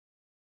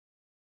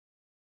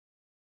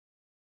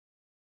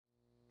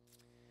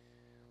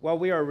Well,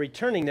 we are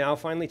returning now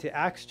finally to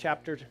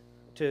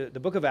the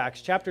book of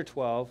Acts, chapter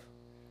 12.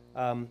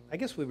 I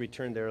guess we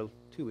returned there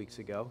 2 weeks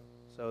ago,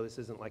 so this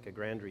isn't like a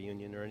grand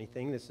reunion or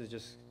anything. This is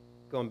just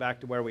going back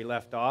to where we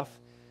left off.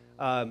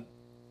 I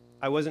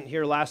wasn't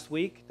here last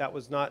week. That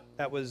was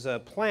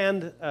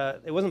planned.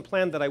 It wasn't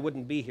planned that I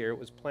wouldn't be here. It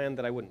was planned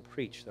that I wouldn't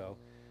preach, though.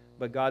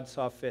 But God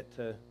saw fit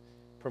to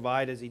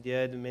provide as He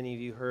did. And many of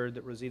you heard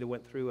that Rosita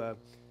went through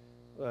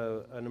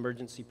an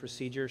emergency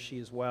procedure. She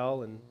is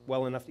well, and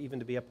well enough even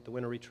to be up at the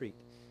winter retreat.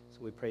 So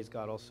we praise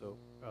God also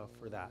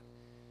for that.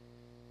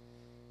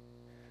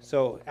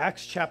 So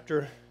Acts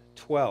chapter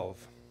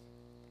 12.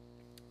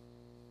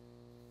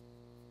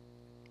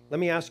 Let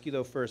me ask you,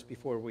 though, first,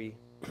 before we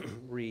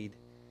read,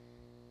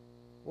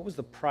 what was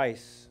the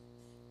price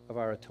of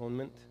our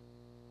atonement?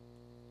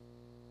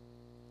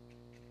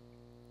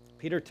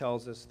 Peter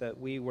tells us that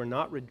we were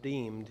not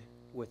redeemed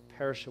with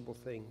perishable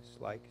things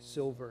like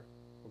silver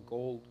or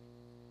gold,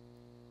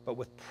 but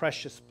with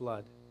precious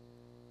blood,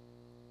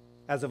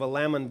 as of a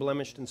lamb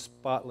unblemished and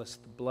spotless,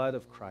 the blood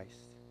of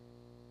Christ.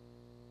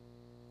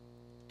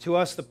 To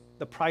us,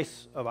 the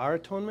price of our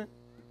atonement,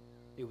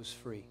 it was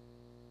free.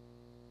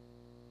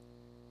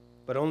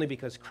 But only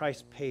because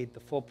Christ paid the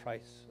full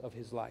price of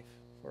His life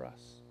for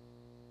us.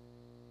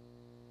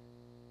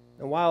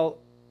 And while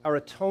our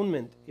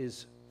atonement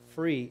is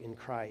free in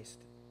Christ,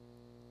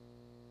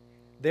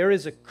 there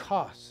is a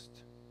cost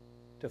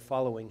to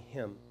following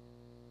Him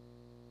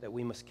that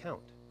we must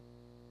count.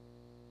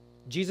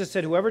 Jesus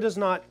said, "Whoever does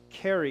not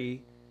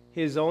carry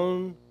his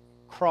own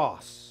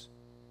cross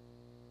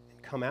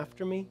and come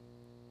after me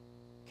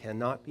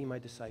cannot be my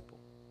disciple."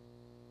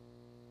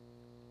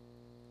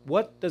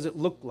 What does it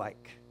look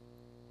like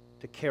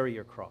to carry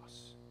your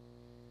cross?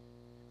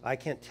 I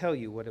can't tell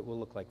you what it will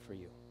look like for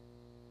you.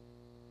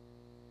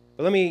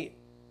 But let me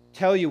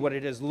tell you what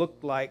it has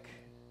looked like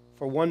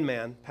for one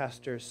man,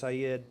 Pastor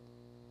Syed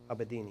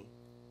Abedini.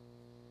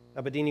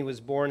 Abedini was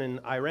born in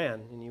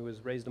Iran, and he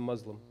was raised a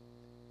Muslim.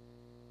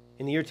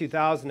 In the year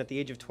 2000, at the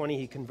age of 20,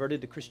 he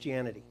converted to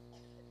Christianity.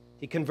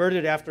 He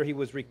converted after he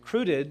was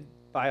recruited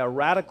by a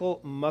radical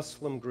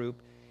Muslim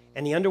group,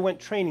 and he underwent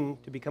training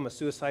to become a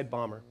suicide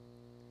bomber.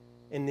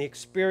 And the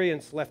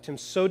experience left him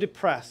so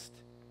depressed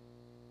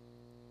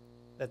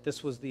that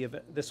this was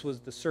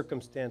the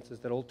circumstances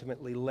that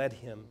ultimately led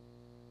him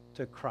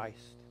to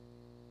Christ.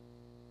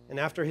 And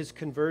after his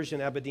conversion,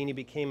 Abedini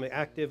became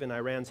active in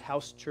Iran's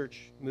house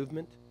church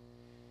movement.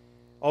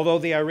 Although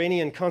the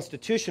Iranian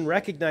constitution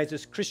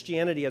recognizes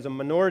Christianity as a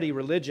minority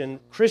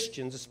religion,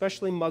 Christians,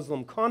 especially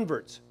Muslim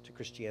converts to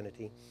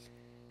Christianity,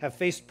 have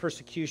faced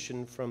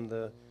persecution from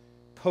the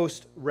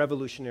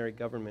post-revolutionary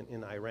government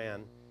in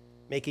Iran,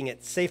 making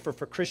it safer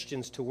for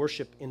Christians to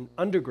worship in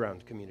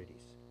underground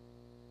communities.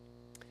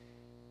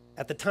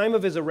 At the time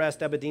of his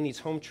arrest, Abedini's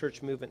home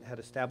church movement had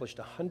established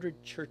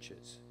 100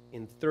 churches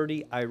in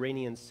 30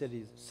 Iranian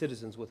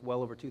citizens with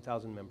well over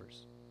 2,000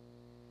 members.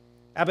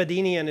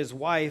 Abedini and his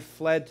wife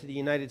fled to the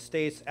United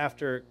States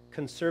after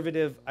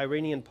conservative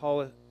Iranian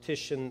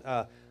politician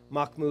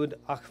Mahmoud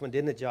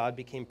Ahmadinejad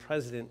became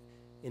president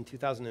in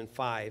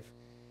 2005.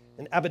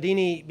 And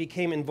Abedini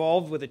became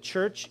involved with a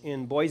church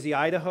in Boise,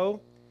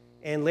 Idaho,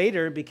 and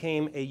later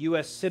became a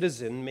U.S.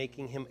 citizen,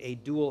 making him a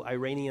dual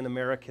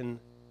Iranian-American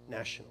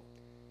national.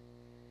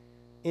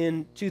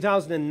 In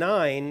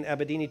 2009,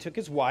 Abedini took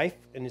his wife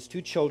and his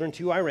 2 children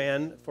to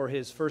Iran for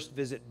his first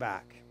visit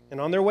back. And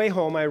on their way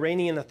home,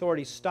 Iranian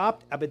authorities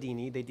stopped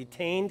Abedini. They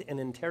detained and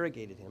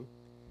interrogated him.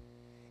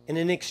 And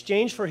in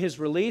exchange for his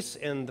release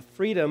and the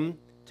freedom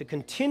to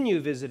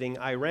continue visiting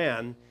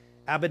Iran,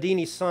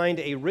 Abedini signed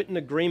a written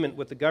agreement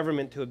with the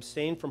government to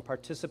abstain from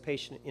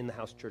participation in the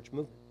house church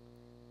movement.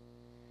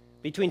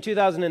 Between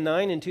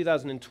 2009 and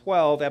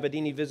 2012,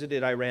 Abedini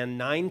visited Iran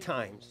 9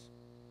 times.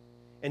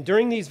 And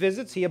during these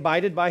visits, he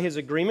abided by his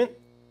agreement,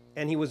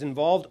 and he was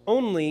involved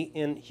only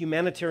in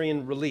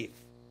humanitarian relief.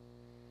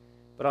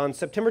 But on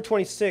September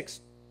 26,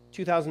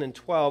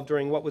 2012,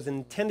 during what was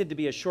intended to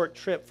be a short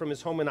trip from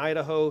his home in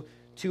Idaho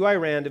to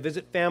Iran to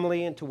visit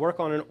family and to work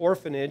on an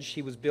orphanage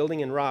he was building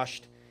in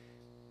Rasht,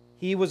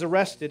 he was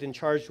arrested and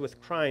charged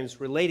with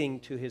crimes relating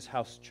to his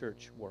house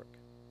church work.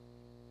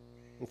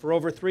 And for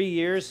over 3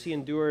 years, he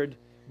endured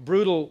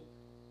brutal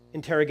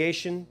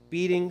interrogation,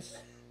 beatings,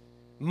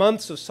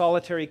 months of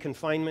solitary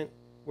confinement,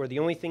 where the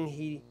only thing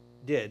he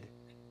did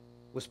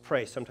was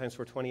pray, sometimes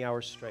for 20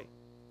 hours straight.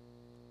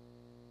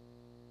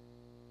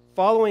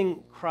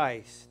 Following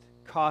Christ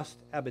cost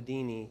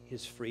Abedini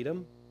his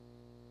freedom,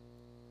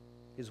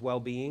 his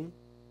well-being.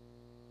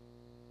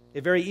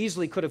 It very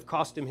easily could have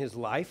cost him his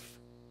life.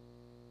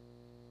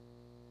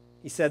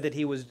 He said that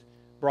he was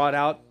brought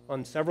out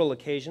on several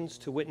occasions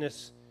to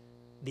witness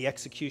the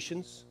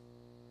executions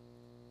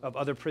of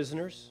other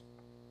prisoners,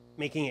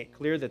 making it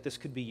clear that this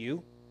could be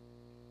you.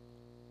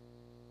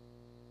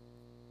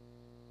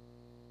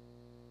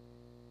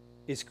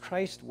 Is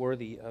Christ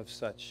worthy of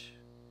such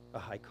a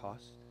high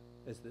cost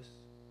as this?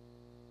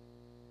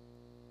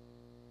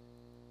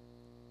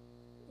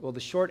 Well, the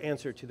short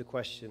answer to the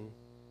question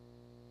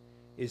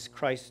is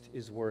Christ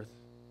is worth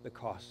the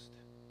cost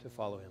to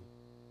follow Him.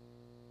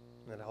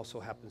 And that also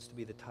happens to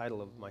be the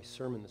title of my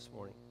sermon this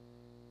morning.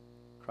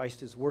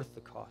 Christ is worth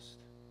the cost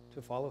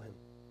to follow him.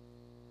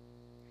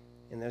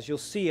 And as you'll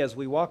see as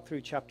we walk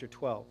through chapter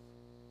 12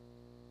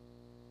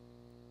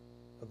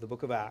 of the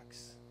book of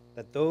Acts,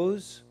 that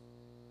those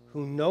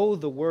who know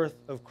the worth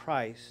of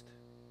Christ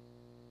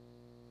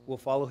will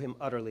follow him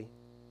utterly,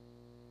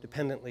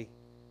 dependently,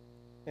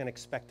 and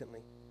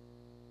expectantly.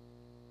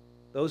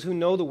 Those who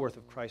know the worth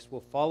of Christ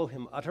will follow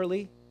him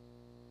utterly,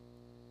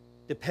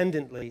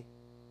 dependently,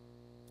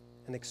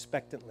 and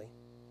expectantly.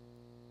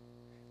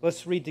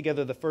 Let's read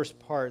together the first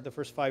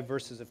 5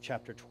 verses of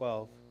chapter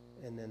 12,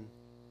 and then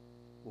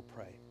we'll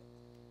pray.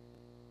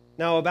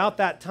 Now, about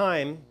that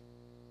time,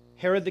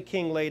 Herod the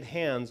king laid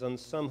hands on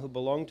some who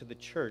belonged to the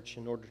church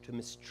in order to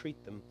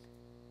mistreat them.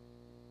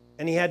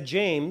 And he had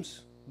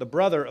James, the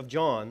brother of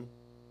John,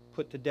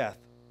 put to death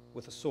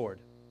with a sword.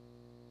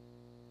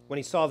 When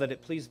he saw that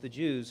it pleased the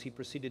Jews, he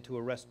proceeded to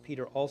arrest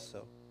Peter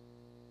also.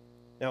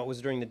 Now it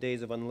was during the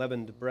days of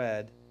unleavened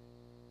bread.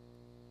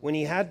 When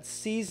he had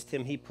seized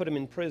him, he put him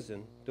in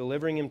prison,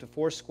 delivering him to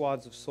 4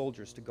 squads of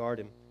soldiers to guard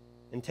him,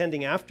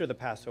 intending after the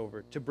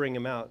Passover to bring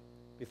him out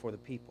before the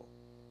people.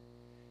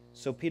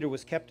 So Peter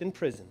was kept in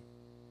prison,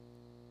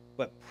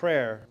 but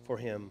prayer for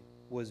him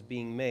was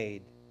being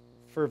made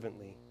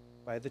fervently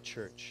by the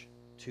church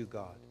to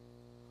God.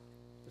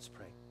 Let's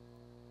pray.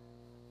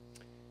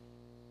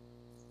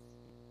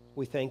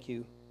 We thank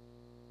you,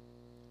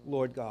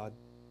 Lord God,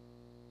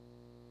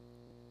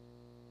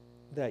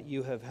 that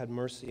you have had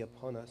mercy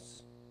upon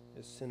us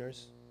as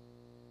sinners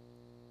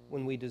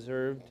when we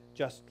deserved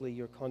justly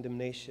your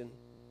condemnation.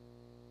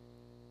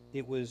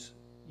 It was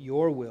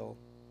your will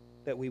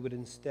that we would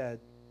instead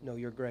know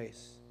your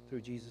grace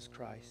through Jesus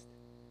Christ.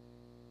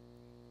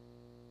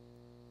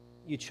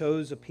 You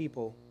chose a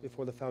people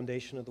before the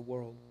foundation of the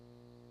world,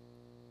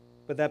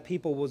 but that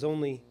people was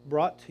only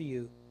brought to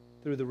you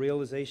through the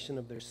realization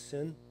of their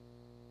sin,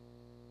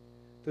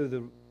 through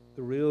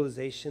the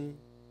realization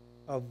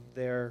of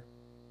their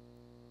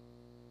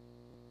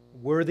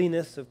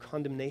worthiness of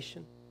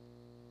condemnation,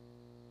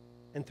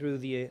 and through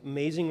the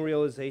amazing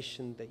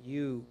realization that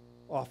you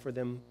offer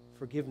them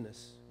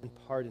forgiveness and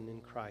pardon in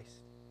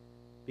Christ,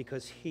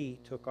 because he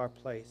took our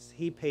place.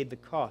 He paid the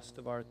cost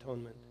of our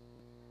atonement.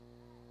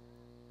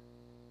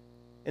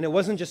 And it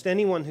wasn't just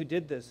anyone who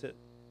did this. It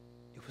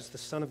was the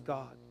Son of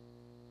God.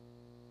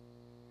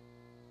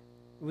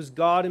 It was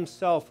God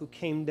himself who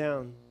came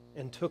down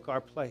and took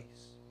our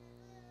place.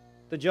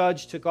 The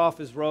judge took off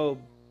his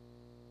robe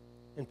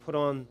and put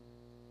on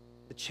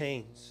the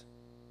chains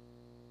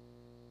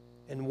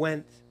and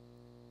went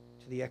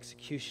to the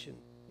execution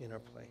in our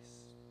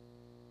place.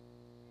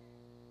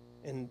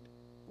 And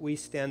we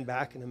stand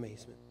back in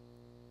amazement.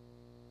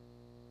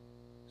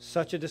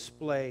 Such a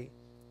display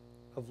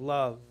of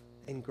love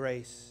and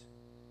grace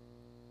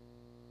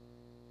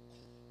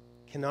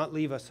cannot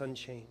leave us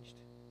unchanged.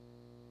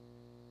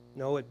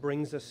 No, it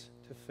brings us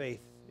to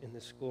faith in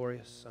this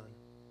glorious Son,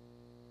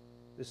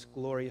 this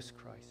glorious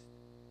Christ.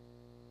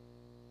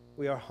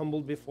 We are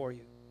humbled before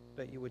you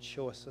that you would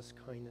show us this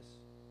kindness.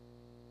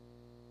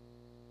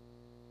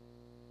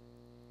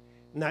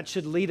 And that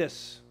should lead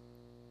us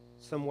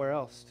somewhere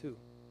else too.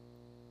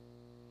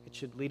 It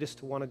should lead us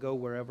to want to go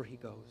wherever he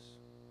goes,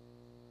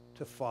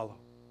 to follow.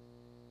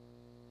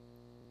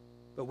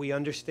 But we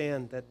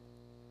understand that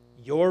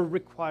your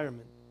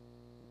requirement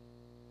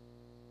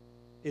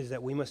is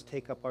that we must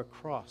take up our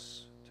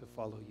cross to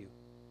follow you.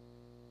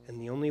 And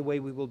the only way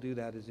we will do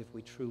that is if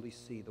we truly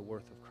see the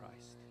worth of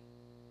Christ.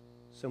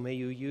 So may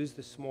you use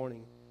this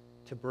morning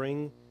to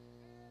bring,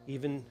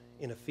 even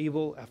in a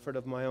feeble effort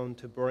of my own,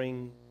 to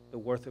bring the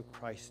worth of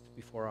Christ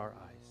before our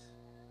eyes.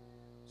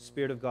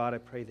 Spirit of God, I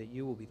pray that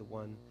you will be the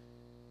one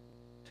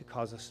to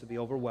cause us to be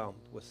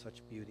overwhelmed with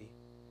such beauty.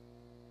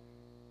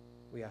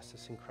 We ask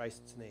this in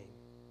Christ's name.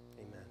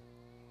 Amen.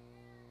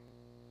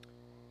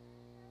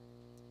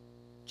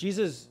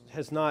 Jesus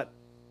has not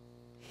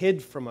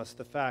hid from us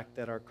the fact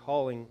that our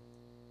calling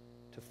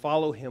to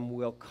follow him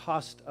will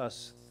cost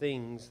us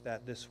things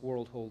that this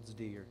world holds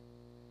dear.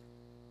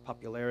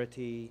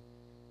 Popularity,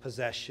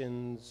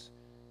 possessions,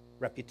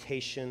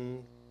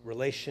 reputation,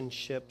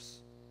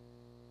 relationships,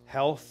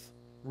 health,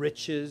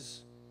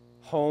 riches,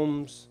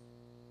 homes,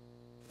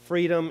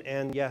 freedom,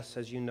 and yes,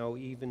 as you know,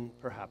 even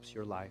perhaps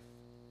your life.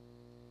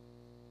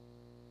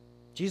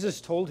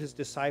 Jesus told his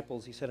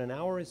disciples, he said, an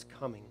hour is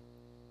coming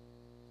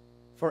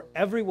for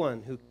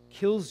everyone who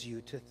kills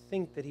you to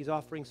think that he's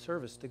offering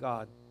service to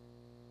God.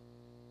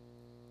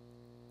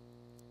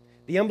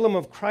 The emblem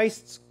of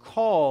Christ's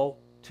call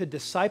to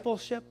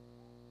discipleship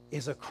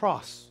is a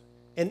cross,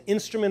 an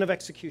instrument of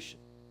execution,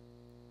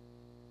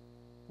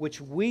 which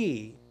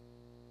we,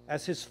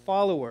 as his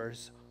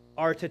followers,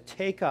 are to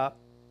take up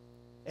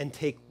and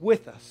take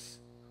with us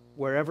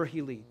wherever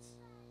he leads.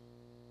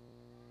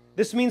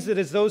 This means that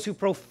as those who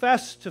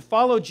profess to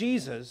follow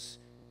Jesus,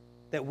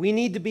 that we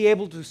need to be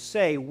able to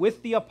say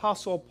with the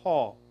Apostle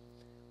Paul,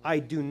 I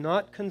do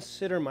not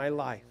consider my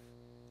life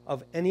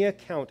of any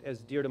account as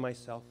dear to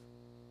myself,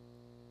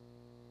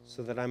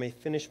 so that I may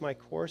finish my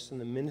course in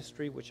the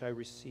ministry which I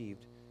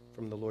received from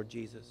from the Lord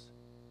Jesus.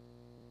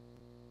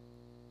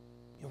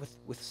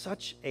 With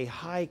such a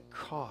high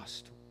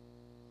cost,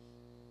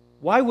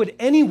 why would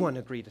anyone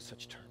agree to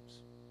such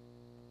terms?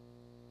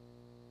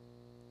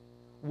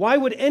 Why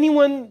would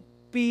anyone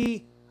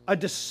be a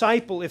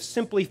disciple if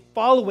simply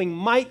following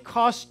might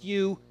cost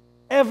you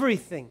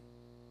everything?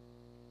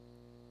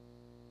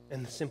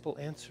 And the simple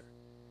answer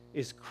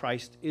is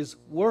Christ is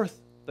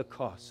worth the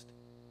cost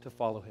to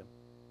follow him.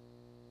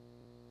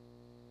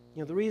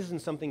 The reason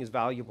something is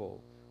valuable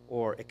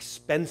or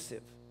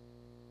expensive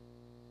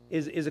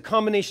is a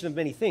combination of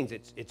many things.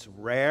 It's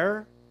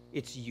rare,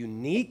 it's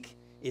unique,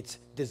 it's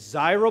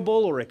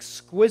desirable or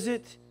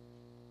exquisite.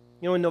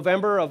 In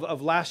November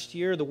of last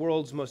year, the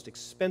world's most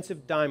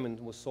expensive diamond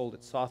was sold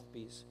at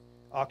Sotheby's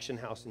auction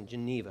house in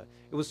Geneva.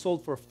 It was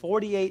sold for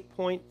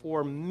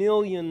 $48.4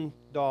 million.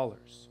 It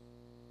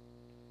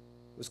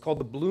was called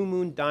the Blue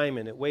Moon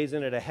Diamond. It weighs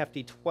in at a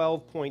hefty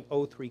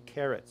 12.03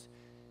 carats.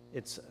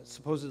 It's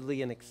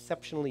supposedly an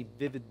exceptionally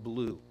vivid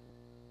blue.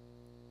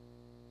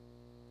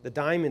 The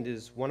diamond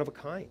is one of a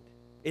kind.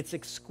 It's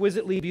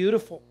exquisitely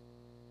beautiful,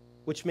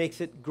 which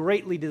makes it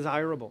greatly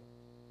desirable.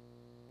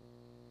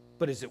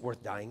 But is it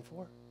worth dying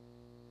for?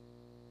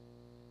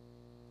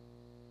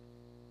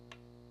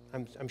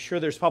 I'm sure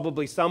there's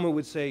probably some who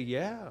would say,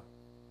 yeah.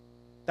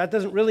 That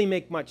doesn't really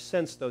make much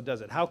sense, though, does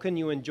it? How can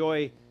you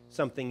enjoy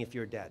something if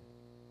you're dead?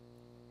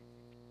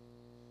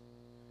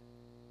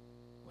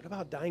 What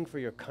about dying for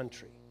your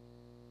country?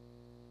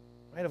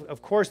 Right?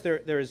 Of course,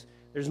 there's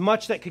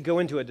much that could go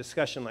into a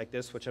discussion like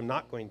this, which I'm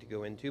not going to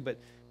go into, but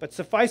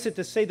suffice it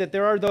to say that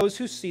there are those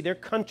who see their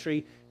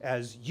country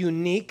as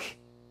unique,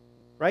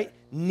 right?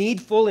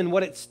 Needful in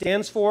what it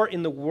stands for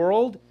in the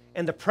world,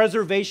 and the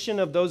preservation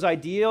of those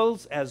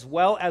ideals, as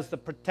well as the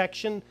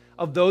protection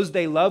of those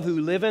they love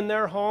who live in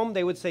their home.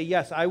 They would say,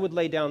 yes, I would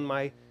lay down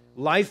my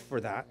life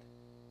for that.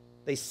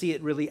 They see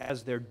it really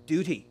as their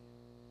duty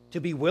to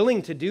be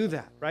willing to do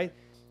that, right?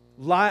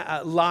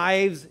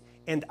 Lives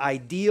and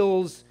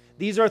ideals,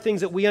 these are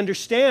things that we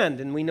understand,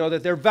 and we know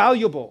that they're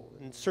valuable,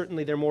 and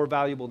certainly they're more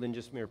valuable than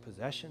just mere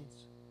possessions.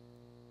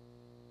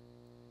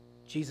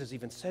 Jesus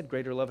even said,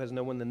 greater love has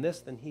no one than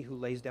this, than he who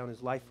lays down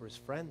his life for his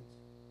friends.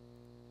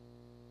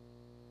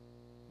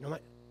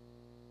 What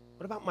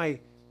about my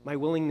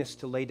willingness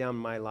to lay down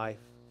my life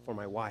for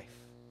my wife?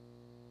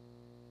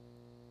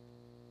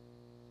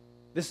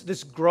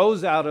 This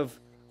grows out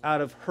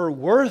of her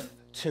worth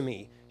to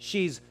me.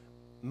 She's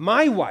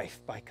my wife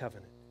by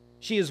covenant.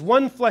 She is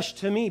one flesh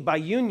to me by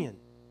union.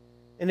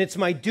 And it's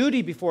my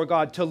duty before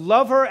God to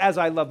love her as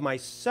I love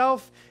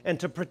myself and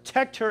to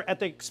protect her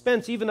at the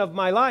expense even of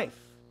my life.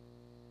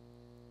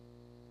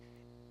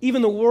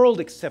 Even the world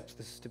accepts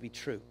this to be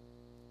true.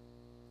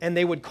 And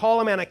they would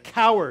call a man a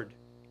coward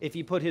if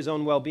he put his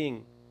own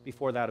well-being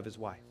before that of his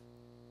wife.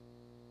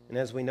 And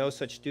as we know,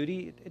 such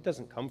duty, it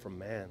doesn't come from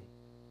man.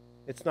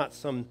 It's not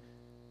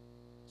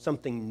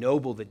something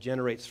noble that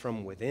generates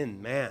from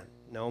within man.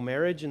 No,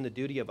 marriage and the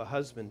duty of a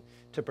husband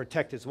to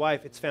protect his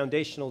wife, it's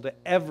foundational to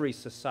every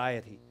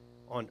society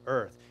on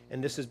earth.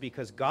 And this is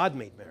because God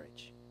made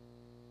marriage.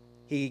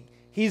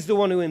 He's the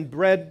one who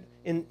inbred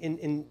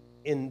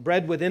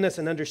within us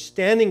an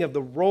understanding of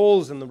the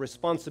roles and the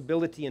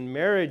responsibility in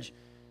marriage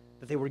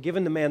that they were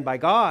given to man by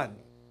God.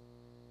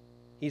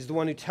 He's the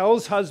one who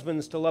tells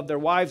husbands to love their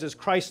wives as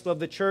Christ loved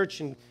the church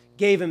and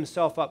gave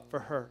himself up for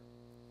her.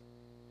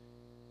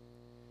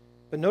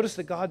 But notice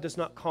that God does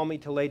not call me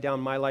to lay down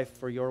my life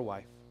for your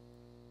wife,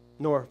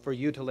 nor for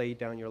you to lay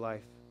down your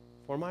life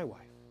for my wife.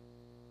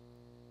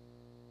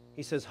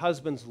 He says,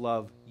 husbands,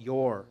 love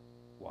your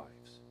wives.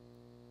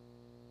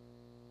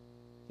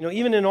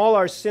 Even in all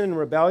our sin and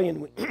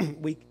rebellion,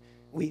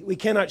 we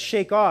cannot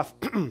shake off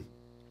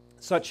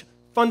such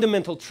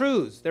fundamental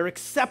truths. They're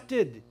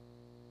accepted.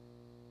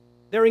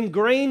 They're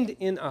ingrained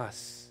in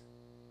us.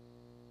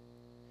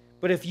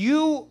 But if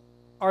you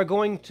are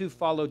going to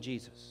follow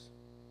Jesus,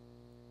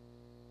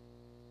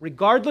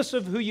 regardless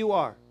of who you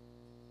are,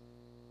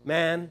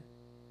 man,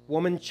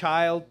 woman,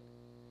 child,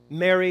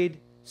 married,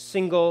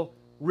 single,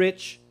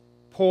 rich,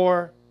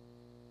 poor,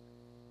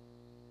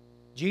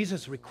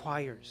 Jesus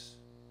requires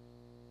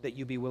that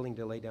you be willing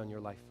to lay down your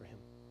life for him.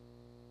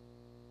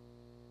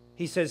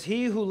 He says,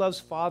 he who loves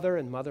father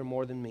and mother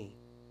more than me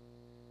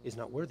is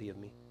not worthy of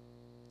me.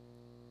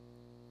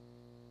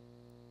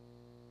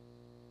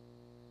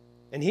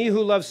 And he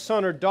who loves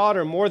son or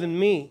daughter more than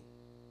me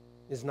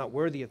is not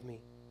worthy of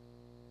me.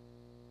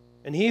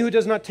 And he who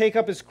does not take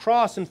up his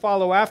cross and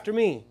follow after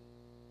me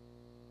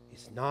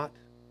is not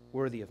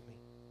worthy of me.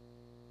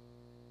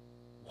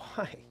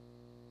 Why?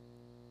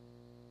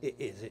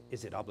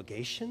 Is it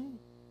obligation?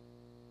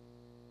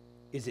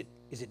 Is it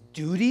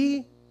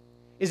duty?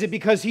 Is it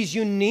because he's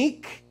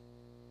unique,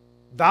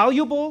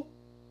 valuable?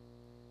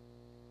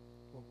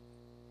 Well,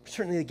 we're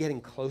certainly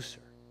getting closer,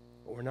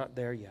 but we're not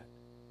there yet.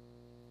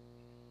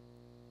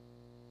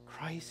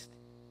 Christ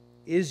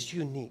is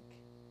unique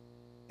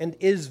and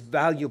is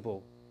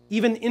valuable,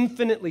 even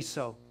infinitely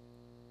so.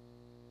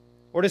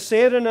 Or to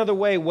say it another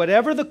way,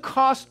 whatever the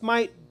cost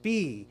might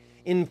be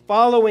in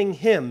following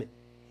him,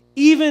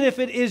 even if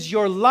it is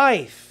your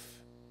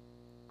life,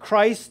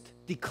 Christ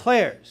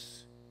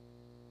declares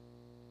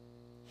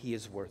He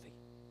is worthy.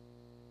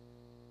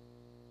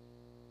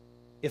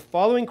 If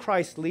following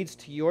Christ leads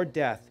to your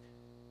death,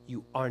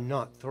 you are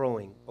not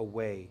throwing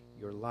away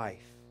your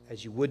life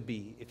as you would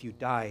be if you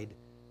died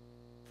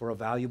for a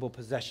valuable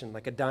possession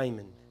like a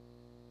diamond.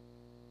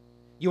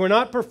 You are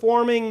not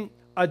performing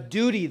a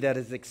duty that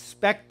is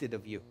expected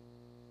of you.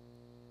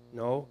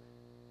 No.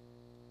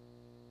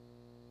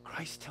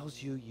 Christ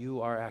tells you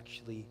you are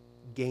actually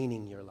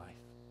gaining your life.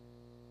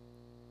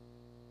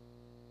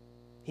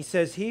 He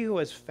says, he who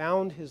has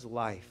found his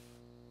life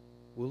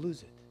will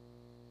lose it.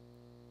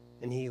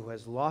 And he who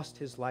has lost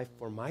his life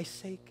for my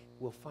sake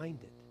will find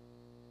it.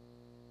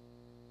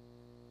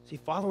 See,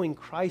 following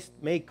Christ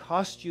may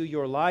cost you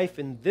your life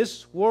in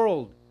this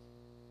world,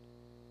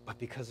 but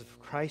because of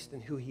Christ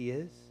and who He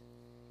is,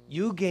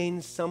 you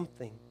gain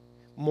something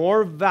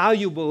more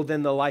valuable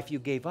than the life you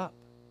gave up.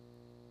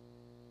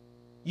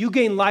 You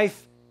gain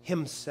life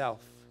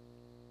Himself.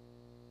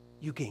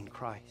 You gain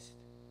Christ.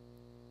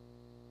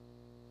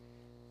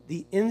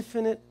 The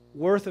infinite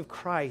worth of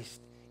Christ,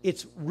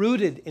 it's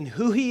rooted in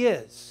who He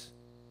is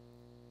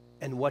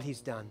and what He's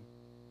done.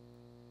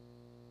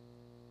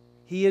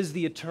 He is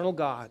the eternal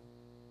God,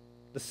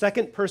 the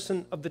second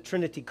person of the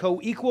Trinity,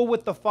 co-equal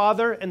with the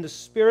Father and the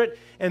Spirit,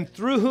 and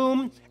through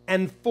whom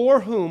and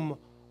for whom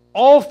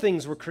all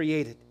things were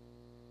created,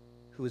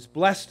 who is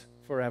blessed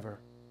forever.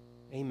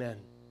 Amen.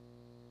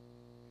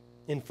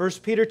 In 1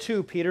 Peter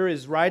 2, Peter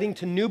is writing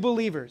to new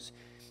believers.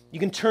 You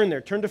can turn there.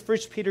 Turn to 1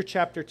 Peter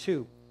chapter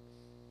 2.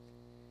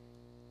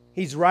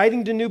 He's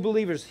writing to new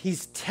believers.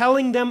 He's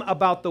telling them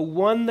about the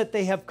one that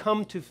they have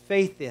come to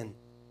faith in.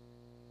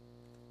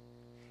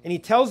 And he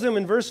tells them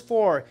in verse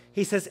 4,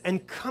 he says,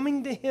 and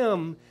coming to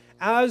Him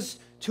as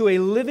to a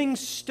living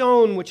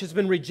stone which has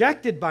been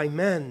rejected by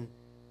men,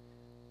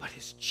 but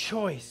is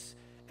choice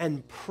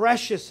and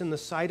precious in the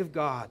sight of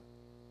God.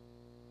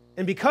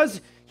 And because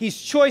He's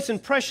choice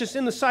and precious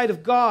in the sight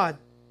of God,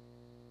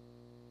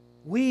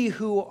 we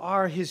who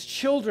are His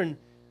children,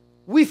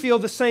 we feel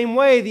the same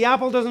way. The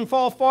apple doesn't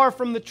fall far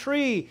from the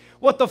tree.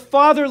 What the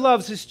Father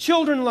loves, His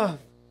children love.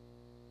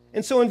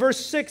 And so in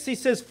verse 6 he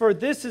says, for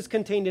this is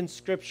contained in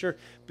Scripture,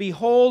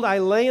 behold, I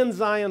lay in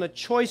Zion a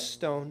choice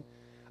stone,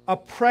 a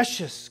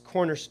precious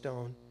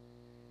cornerstone,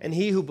 and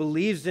he who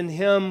believes in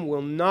Him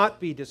will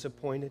not be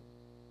disappointed.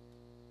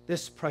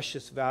 This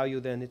precious value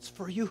then, it's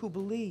for you who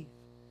believe.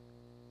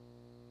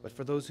 But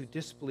for those who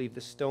disbelieve, the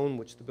stone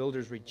which the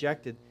builders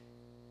rejected,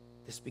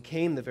 this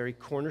became the very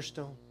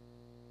cornerstone.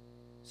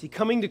 See,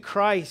 coming to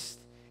Christ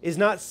is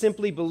not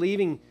simply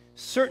believing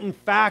certain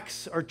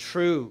facts are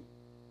true,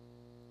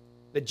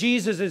 that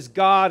Jesus is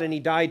God and He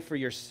died for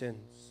your sins.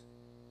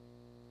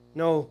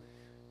 No,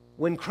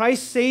 when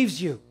Christ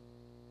saves you,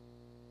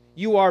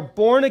 you are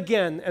born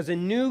again as a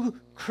new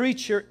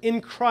creature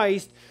in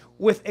Christ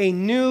with a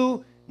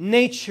new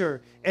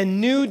nature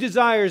and new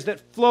desires that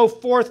flow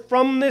forth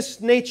from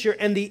this nature.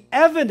 And the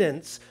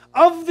evidence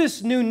of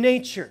this new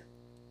nature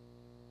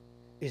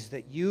is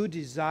that you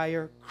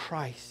desire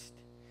Christ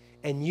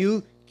and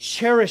you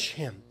cherish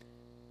Him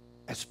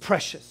as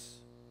precious.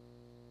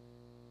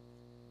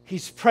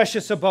 He's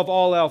precious above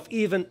all else,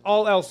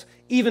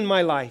 even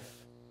my life.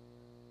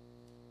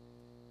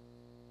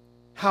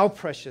 How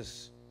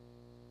precious?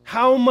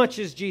 How much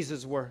is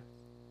Jesus worth?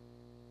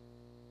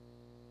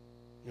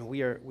 You know,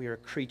 we are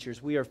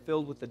creatures. We are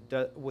filled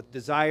with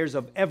desires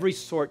of every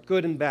sort,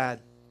 good and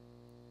bad.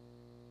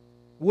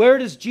 Where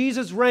does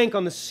Jesus rank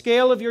on the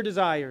scale of your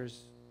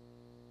desires?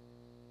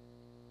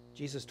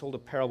 Jesus told a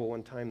parable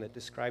one time that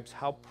describes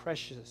how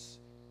precious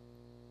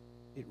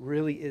it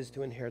really is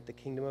to inherit the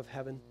kingdom of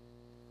heaven.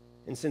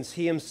 And since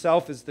He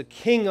Himself is the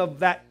king of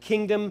that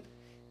kingdom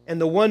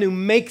and the one who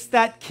makes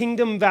that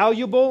kingdom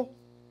valuable,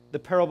 the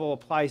parable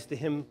applies to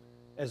Him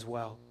as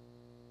well.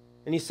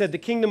 And He said, the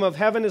kingdom of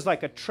heaven is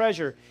like a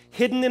treasure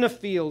hidden in a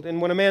field, and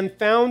when a man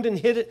found and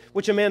hid it,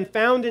 which a man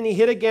found and he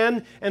hid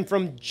again, and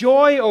from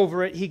joy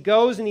over it he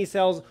goes and he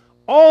sells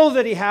all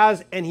that he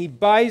has and he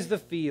buys the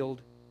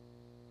field.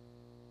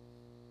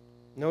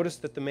 Notice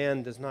that the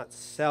man does not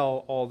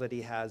sell all that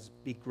he has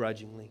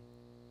begrudgingly.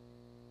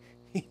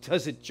 He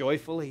does it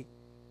joyfully,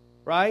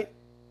 right?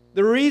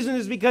 The reason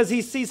is because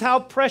he sees how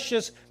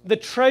precious the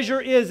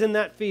treasure is in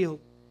that field.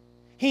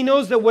 He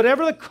knows that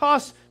whatever the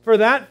cost for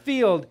that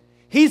field,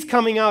 he's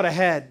coming out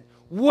ahead,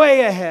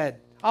 way ahead.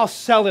 I'll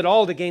sell it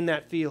all to gain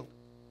that field.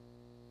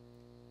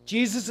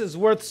 Jesus is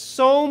worth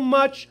so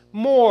much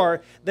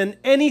more than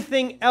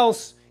anything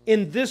else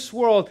in this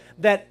world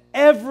that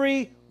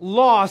every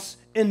loss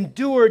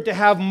endured to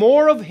have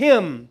more of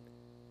Him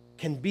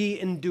can be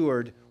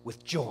endured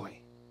with joy.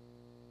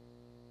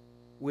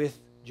 With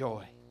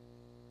joy.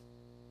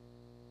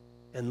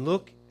 And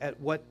look at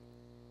what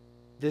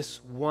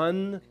this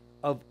one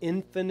of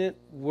infinite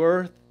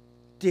worth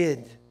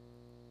did.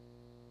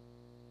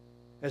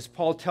 As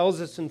Paul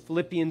tells us in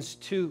Philippians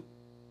 2,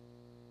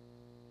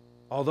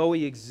 although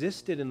He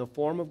existed in the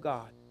form of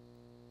God,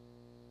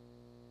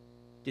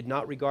 did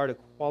not regard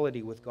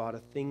equality with God a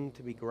thing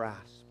to be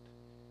grasped,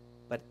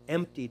 but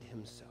emptied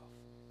himself,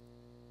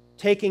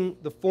 taking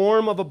the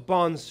form of a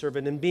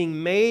bondservant and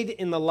being made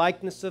in the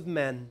likeness of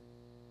men.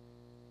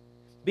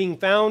 Being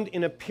found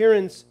in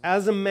appearance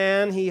as a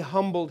man, he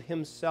humbled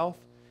himself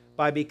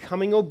by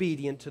becoming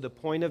obedient to the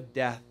point of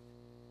death,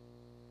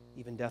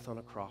 even death on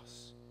a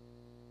cross.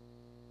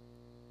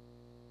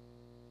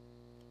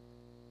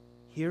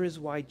 Here is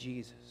why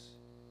Jesus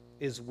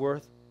is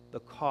worth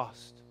the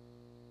cost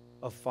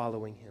of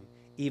following him,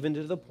 even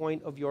to the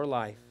point of your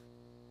life.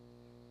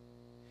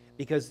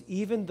 Because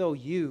even though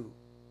you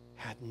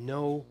had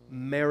no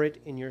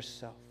merit in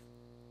yourself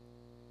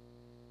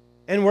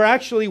and were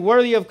actually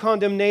worthy of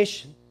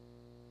condemnation,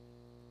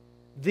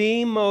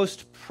 the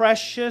most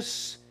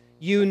precious,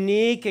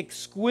 unique,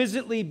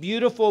 exquisitely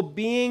beautiful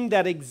being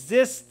that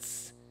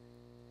exists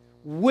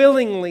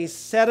willingly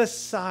set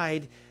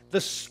aside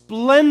the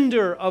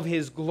splendor of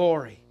his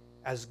glory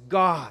as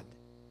God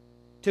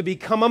to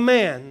become a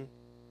man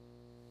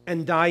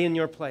and die in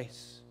your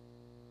place.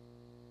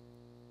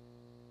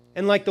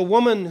 And like the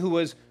woman who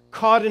was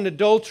caught in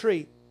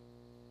adultery,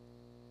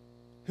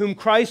 whom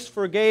Christ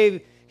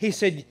forgave, he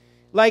said,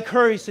 like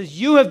her, he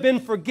says, you have been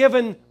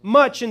forgiven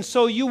much, and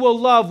so you will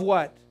love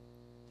what?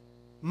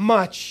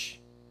 Much.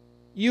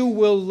 You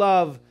will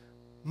love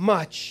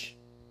much.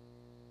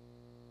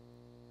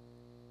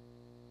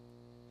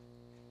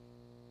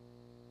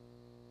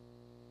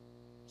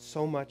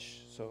 So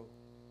much so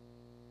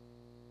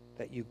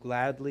that you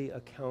gladly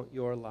account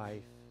your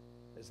life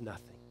as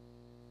nothing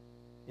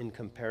in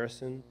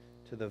comparison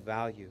to the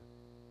value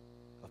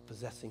of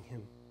possessing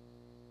him.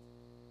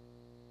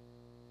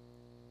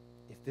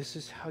 If this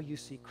is how you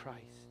see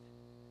Christ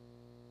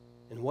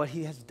and what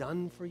he has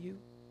done for you,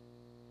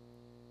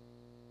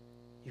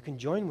 you can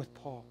join with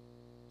Paul,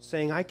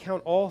 saying, I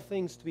count all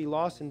things to be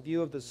lost in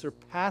view of the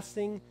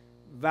surpassing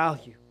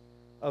value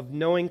of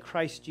knowing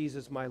Christ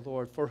Jesus my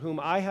Lord, for whom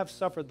I have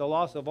suffered the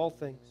loss of all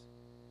things,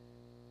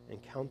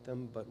 and count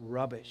them but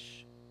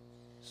rubbish,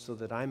 so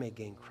that I may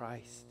gain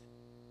Christ.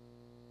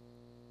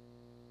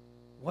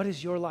 What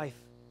is your life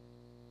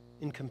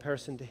in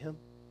comparison to him?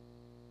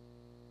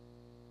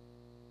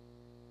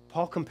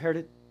 Paul compared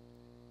it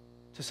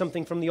to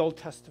something from the Old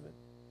Testament,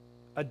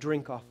 a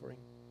drink offering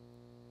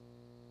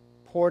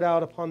poured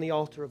out upon the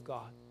altar of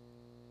God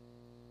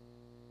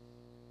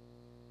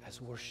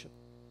as worship.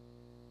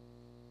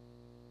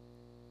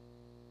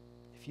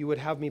 If you would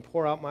have me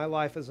pour out my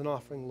life as an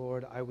offering,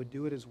 Lord, I would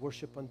do it as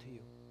worship unto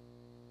you.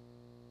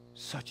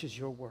 Such is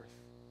your worth.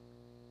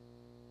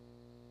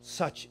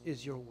 Such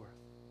is your worth.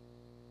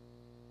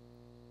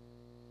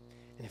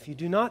 And if you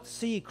do not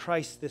see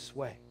Christ this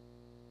way,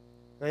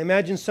 I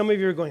imagine some of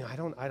you are going, I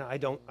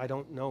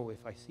don't know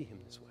if I see him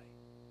this way.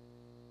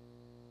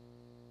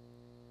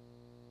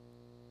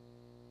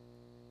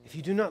 If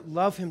you do not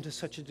love him to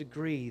such a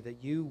degree that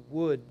you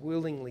would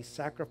willingly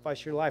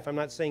sacrifice your life, I'm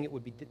not saying it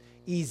would be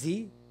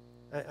easy.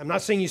 I'm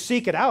not saying you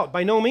seek it out,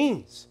 by no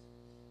means.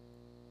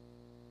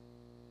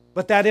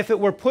 But that if it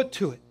were put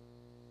to it,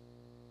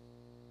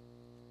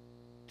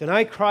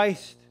 deny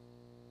Christ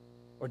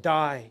or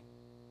die,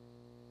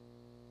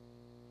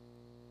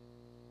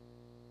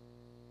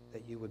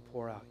 that you would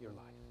pour out your life.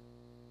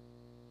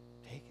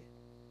 Take it.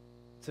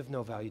 It's of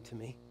no value to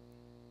me.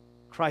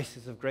 Christ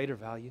is of greater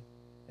value,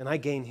 and I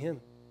gain him.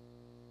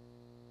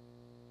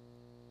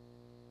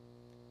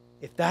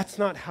 If that's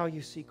not how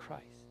you see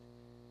Christ,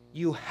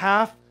 you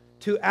have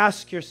to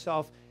ask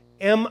yourself,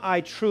 am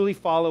I truly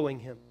following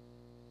him?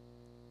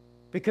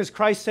 Because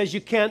Christ says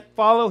you can't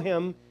follow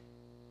him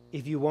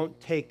if you won't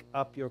take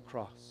up your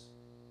cross.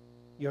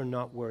 You're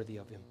not worthy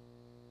of him.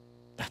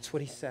 That's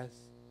what he says.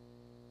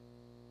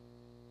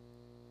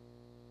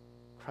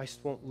 Christ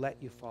won't let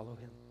you follow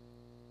him.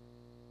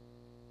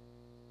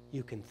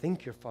 You can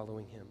think you're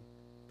following him,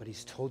 but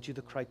he's told you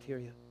the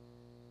criteria.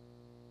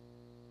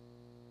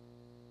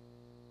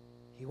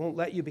 He won't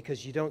let you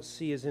because you don't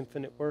see his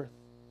infinite worth.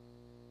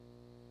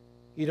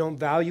 You don't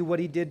value what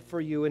he did for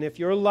you. And if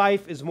your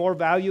life is more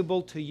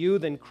valuable to you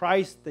than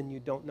Christ, then you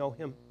don't know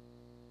him.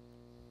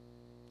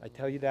 I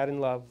tell you that in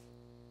love.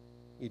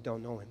 You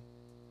don't know him.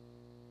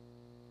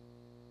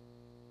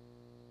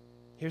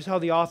 Here's how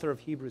the author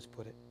of Hebrews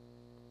put it.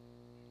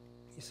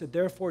 He said,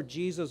 therefore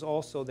Jesus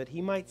also, that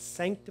he might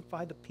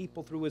sanctify the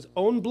people through his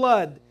own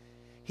blood,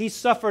 he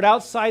suffered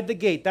outside the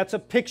gate. That's a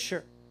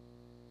picture.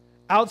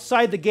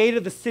 Outside the gate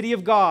of the city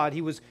of God.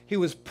 He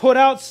was put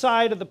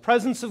outside of the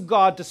presence of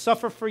God to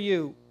suffer for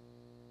you.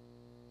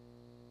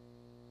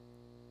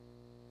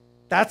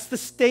 That's the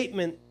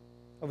statement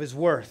of his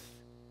worth.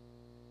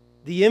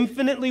 The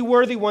infinitely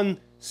worthy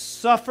one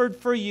suffered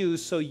for you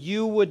so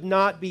you would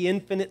not be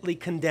infinitely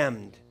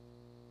condemned.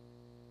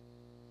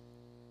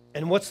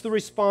 And what's the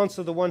response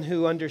of the one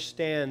who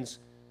understands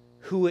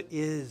who it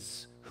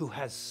is who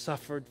has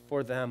suffered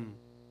for them?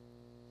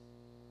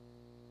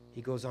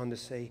 He goes on to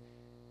say,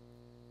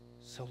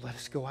 so let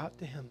us go out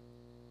to him,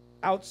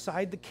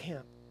 outside the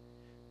camp,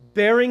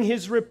 bearing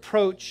his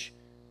reproach.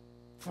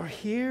 For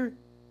here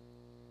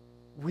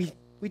we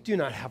do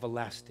not have a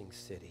lasting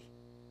city.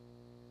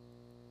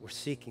 We're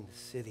seeking the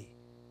city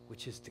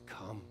which is to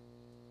come.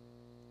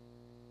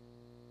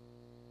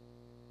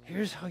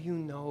 Here's how you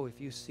know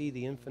if you see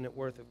the infinite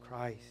worth of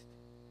Christ.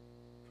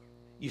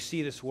 You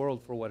see this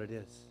world for what it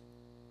is.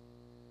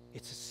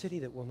 It's a city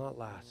that will not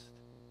last.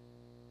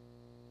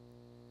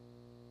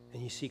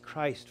 And you see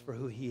Christ for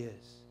who he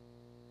is.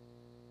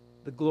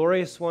 The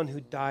glorious one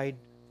who died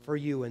for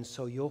you, and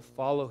so you'll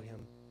follow him.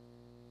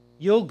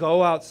 You'll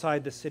go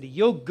outside the city.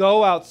 You'll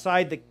go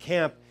outside the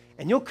camp,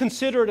 and you'll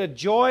consider it a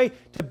joy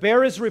to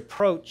bear his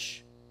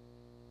reproach,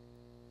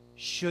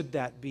 should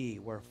that be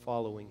where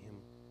following him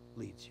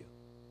leads you.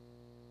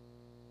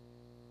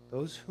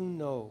 Those who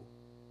know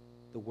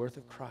the worth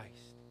of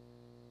Christ,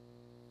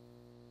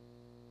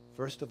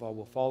 first of all,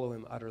 will follow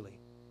him utterly.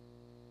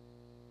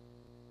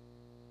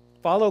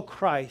 Follow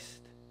Christ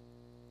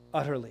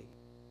utterly.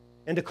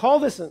 And to call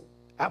this an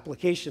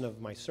application of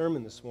my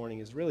sermon this morning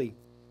is really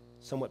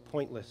somewhat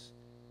pointless.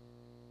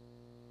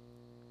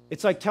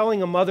 It's like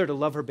telling a mother to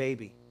love her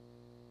baby.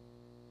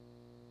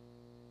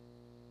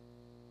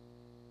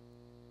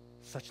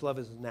 Such love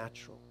is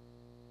natural.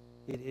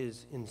 It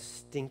is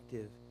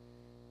instinctive.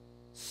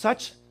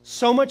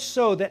 So much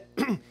so that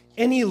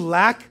any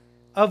lack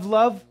of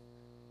love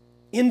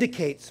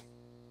indicates,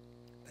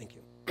 thank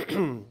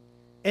you,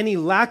 any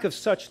lack of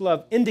such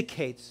love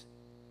indicates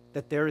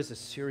that there is a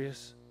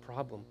serious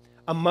problem.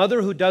 A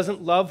mother who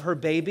doesn't love her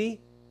baby,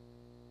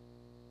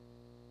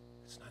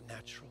 it's not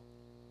natural.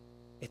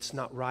 It's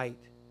not right.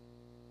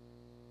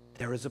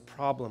 There is a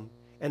problem.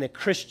 And a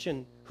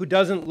Christian who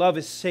doesn't love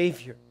his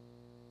Savior,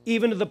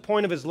 even to the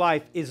point of his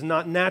life, is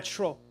not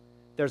natural.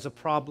 There's a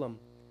problem.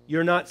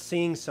 You're not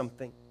seeing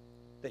something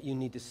that you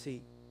need to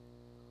see.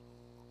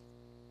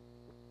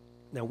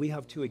 Now, we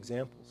have two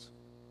examples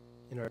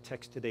in our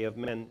text today of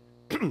men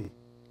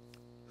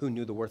who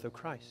knew the worth of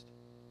Christ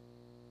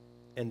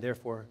and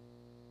therefore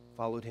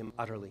followed him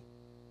utterly.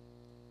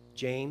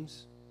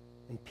 James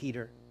and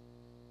Peter.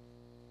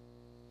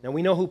 Now,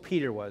 we know who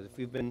Peter was. If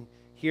we've been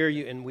here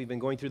and we've been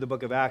going through the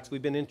book of Acts,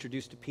 we've been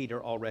introduced to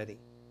Peter already.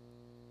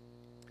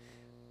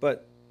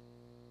 But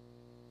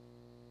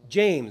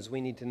James,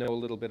 we need to know a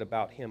little bit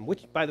about him.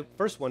 The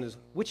first one is,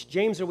 which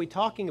James are we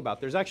talking about?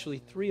 There's actually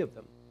three of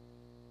them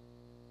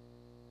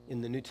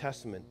in the New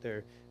Testament.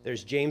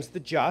 There's James the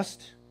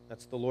Just,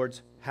 that's the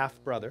Lord's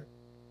half-brother.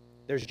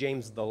 There's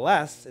James the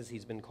Less, as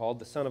he's been called,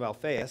 the son of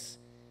Alphaeus.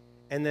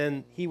 And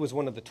then he was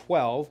one of the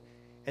 12.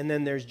 And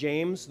then there's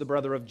James, the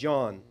brother of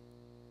John,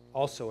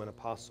 also an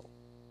apostle.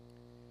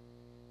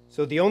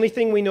 So the only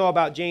thing we know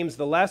about James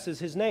the Less is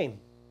his name.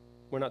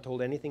 We're not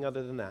told anything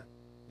other than that,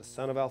 the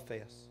son of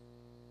Alphaeus.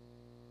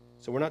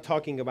 So we're not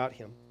talking about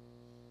him.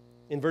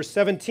 In verse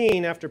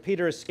 17, after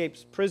Peter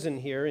escapes prison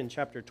here in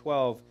chapter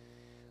 12,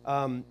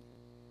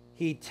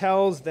 he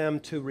tells them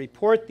to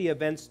report the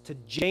events to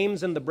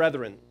James and the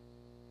brethren.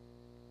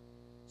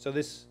 So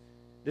this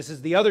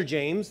is the other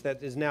James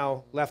that is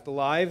now left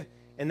alive,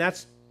 and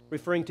that's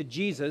referring to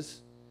Jesus'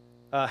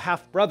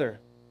 half-brother,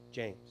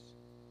 James.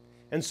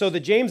 And so the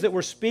James that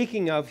we're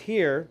speaking of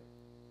here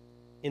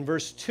in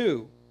verse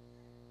 2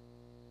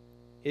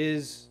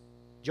 is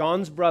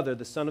John's brother,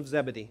 the son of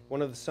Zebedee,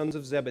 one of the sons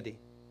of Zebedee.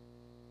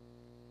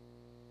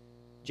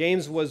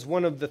 James was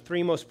one of the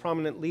three most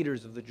prominent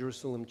leaders of the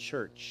Jerusalem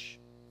church.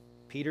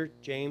 Peter,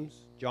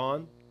 James,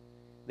 John,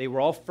 they were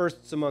all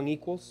firsts among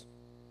equals.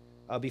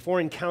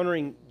 Before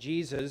encountering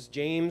Jesus,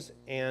 James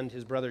and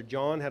his brother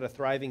John had a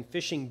thriving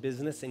fishing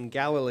business in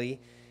Galilee.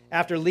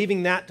 After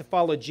leaving that to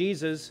follow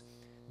Jesus,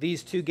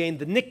 these two gained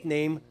the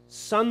nickname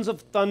Sons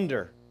of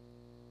Thunder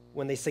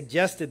when they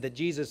suggested that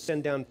Jesus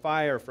send down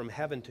fire from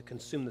heaven to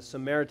consume the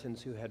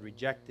Samaritans who had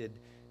rejected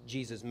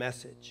Jesus'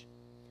 message.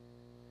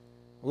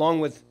 Along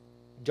with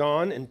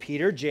John and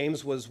Peter,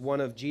 James was one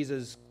of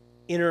Jesus'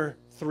 inner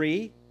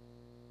three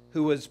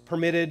who was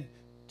permitted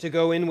to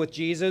go in with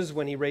Jesus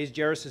when he raised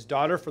Jairus'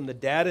 daughter from the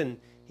dead, and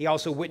he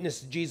also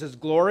witnessed Jesus'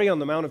 glory on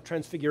the Mount of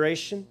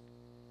Transfiguration.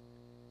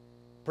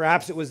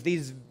 Perhaps it was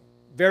these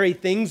very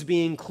things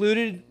being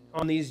included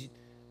on these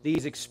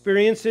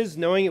experiences,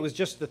 knowing it was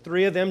just the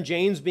three of them,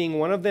 James being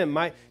one of them.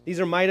 These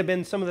might have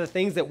been some of the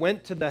things that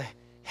went to the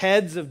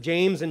heads of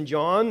James and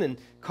John and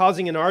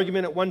causing an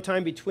argument at one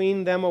time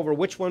between them over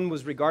which one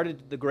was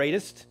regarded the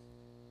greatest.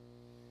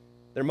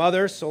 Their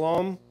mother,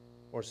 Salome,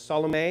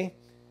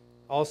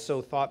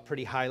 also thought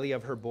pretty highly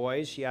of her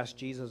boys. She asked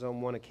Jesus on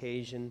one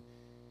occasion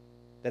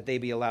that they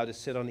be allowed to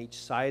sit on each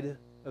side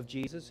of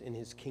Jesus in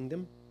his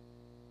kingdom.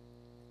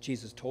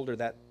 Jesus told her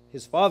that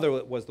his Father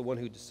was the one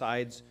who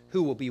decides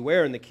who will be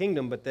where in the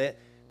kingdom, but that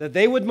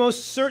they would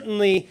most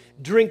certainly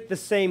drink the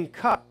same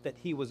cup that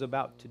he was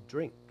about to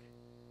drink.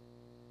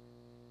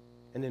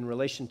 And in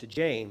relation to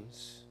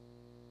James,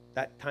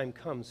 that time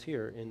comes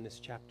here in this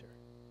chapter.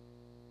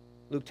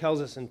 Luke tells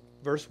us in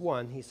verse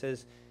 1, he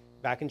says,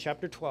 back in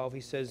chapter 12,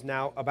 he says,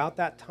 now about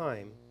that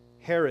time,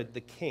 Herod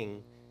the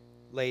king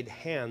laid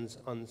hands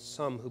on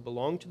some who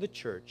belonged to the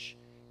church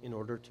in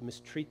order to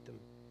mistreat them.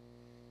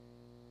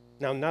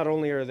 Now, not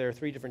only are there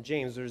three different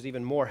James, there's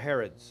even more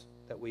Herods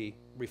that we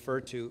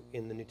refer to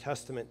in the New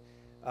Testament.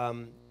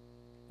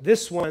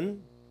 This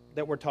one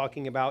that we're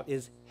talking about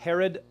is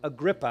Herod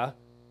Agrippa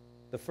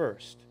the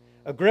first.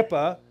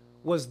 Agrippa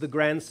was the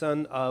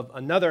grandson of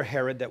another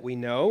Herod that we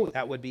know.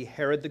 That would be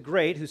Herod the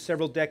Great, who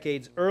several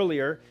decades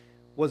earlier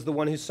was the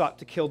one who sought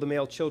to kill the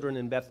male children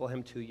in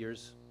Bethlehem 2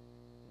 years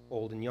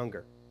old and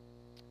younger.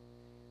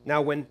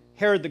 Now, when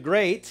Herod the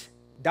Great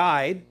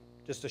died,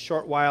 just a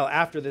short while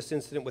after this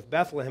incident with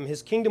Bethlehem,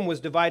 his kingdom was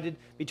divided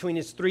between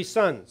his three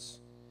sons,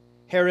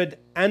 Herod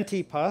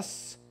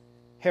Antipas,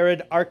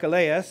 Herod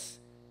Archelaus,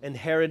 and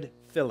Herod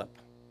Philip.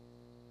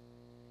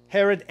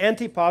 Herod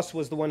Antipas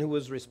was the one who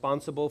was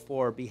responsible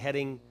for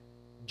beheading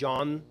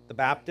John the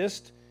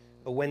Baptist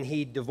when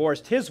he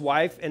divorced his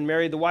wife and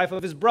married the wife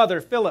of his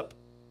brother, Philip.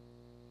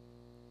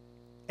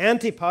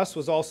 Antipas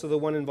was also the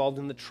one involved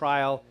in the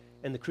trial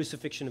and the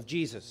crucifixion of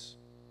Jesus.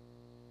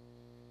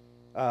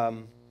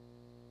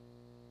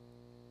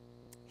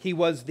 He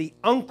was the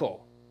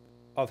uncle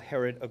of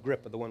Herod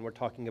Agrippa, the one we're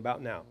talking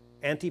about now.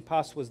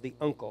 Antipas was the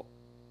uncle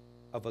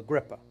of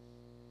Agrippa.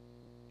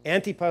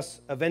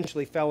 Antipas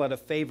eventually fell out of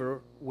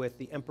favor with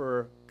the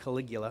Emperor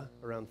Caligula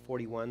around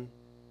 41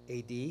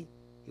 AD. He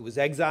was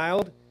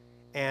exiled,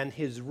 and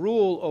his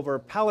rule over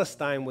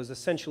Palestine was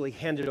essentially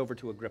handed over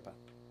to Agrippa.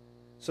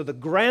 So the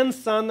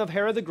grandson of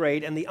Herod the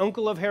Great and the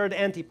uncle of Herod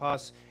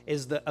Antipas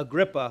is the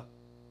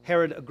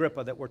Herod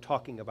Agrippa that we're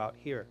talking about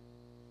here.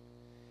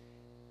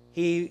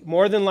 He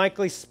more than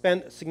likely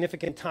spent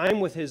significant time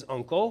with his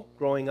uncle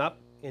growing up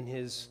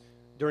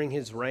during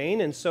his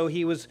reign, and so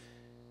he was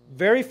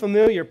very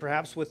familiar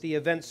perhaps with the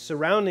events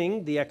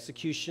surrounding the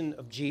execution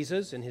of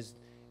Jesus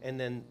and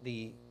then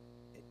the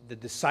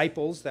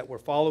disciples that were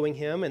following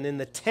him. And in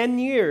the 10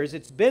 years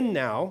it's been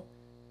now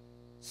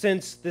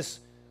since this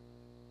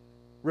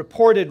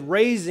reported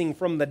raising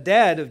from the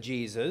dead of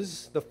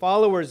Jesus, the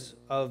followers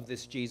of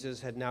this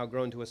Jesus had now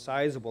grown to a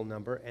sizable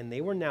number, and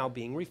they were now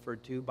being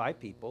referred to by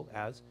people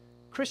as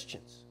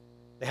Christians.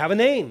 They have a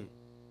name.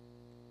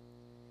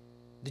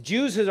 The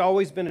Jews had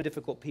always been a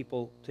difficult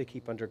people to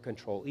keep under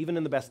control, even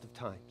in the best of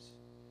times.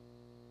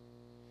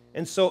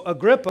 And so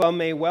Agrippa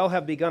may well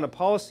have begun a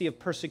policy of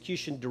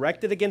persecution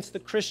directed against the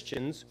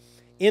Christians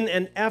in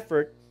an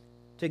effort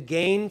to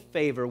gain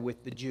favor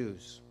with the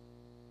Jews.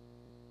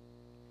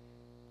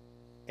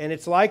 And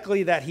it's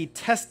likely that he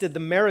tested the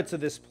merits of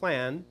this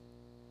plan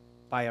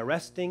by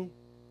arresting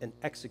and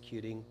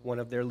executing one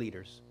of their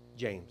leaders,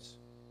 James.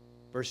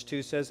 Verse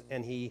 2 says,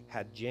 and he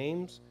had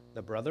James,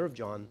 the brother of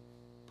John,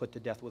 put to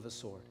death with a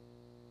sword.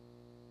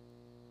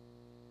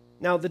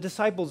 Now, the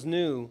disciples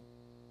knew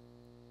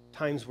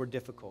times were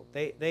difficult.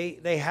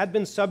 They had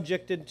been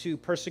subjected to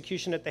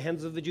persecution at the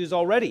hands of the Jews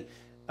already.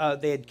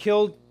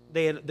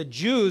 The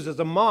Jews as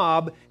a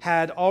mob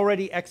had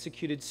already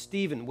executed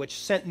Stephen, which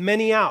sent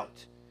many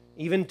out.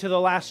 Even to the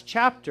last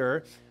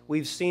chapter,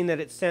 we've seen that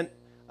it sent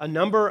a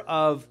number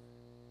of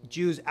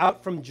Jews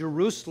out from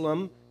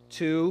Jerusalem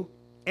to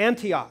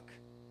Antioch.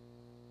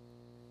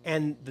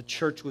 And the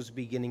church was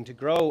beginning to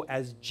grow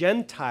as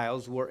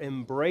Gentiles were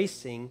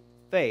embracing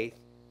faith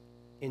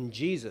in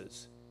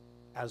Jesus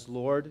as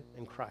Lord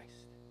and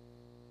Christ.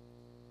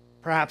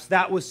 Perhaps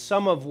that was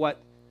some of what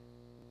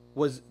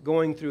was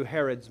going through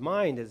Herod's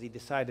mind as he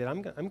decided,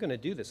 I'm going to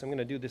do this. I'm going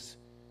to do this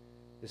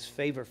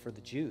favor for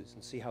the Jews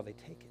and see how they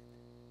take it.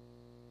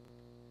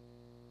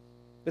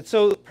 But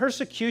so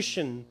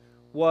persecution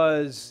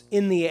was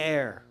in the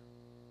air.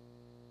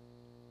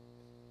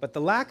 But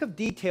the lack of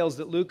details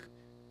that Luke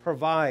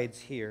provides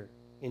here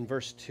in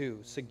verse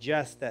 2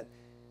 suggests that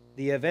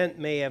the event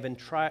may have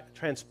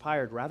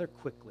transpired rather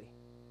quickly.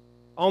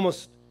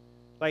 Almost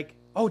like,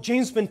 oh,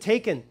 James has been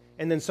taken,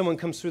 and then someone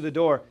comes through the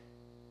door,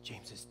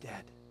 James is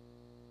dead.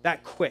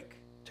 That quick,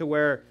 to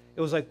where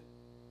it was like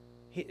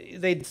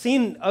they'd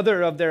seen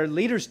other of their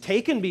leaders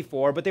taken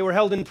before, but they were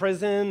held in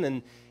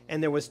prison,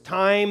 and there was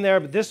time there,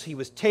 but he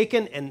was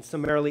taken and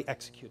summarily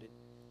executed.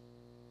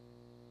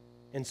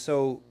 And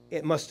so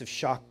it must have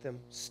shocked them,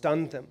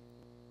 stunned them.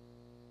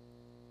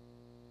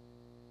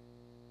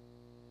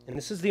 And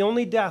this is the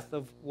only death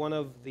of one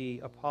of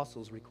the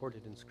apostles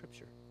recorded in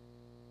Scripture.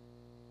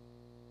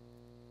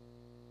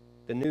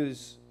 The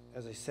news,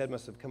 as I said,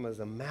 must have come as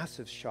a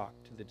massive shock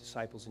to the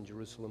disciples in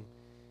Jerusalem.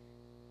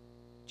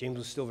 James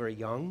was still very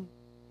young.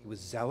 He was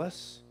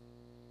zealous.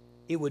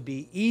 It would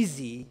be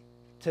easy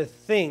to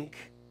think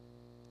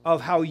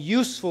of how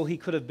useful he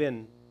could have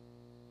been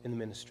in the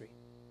ministry.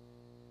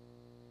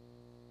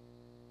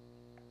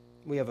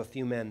 We have a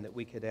few men that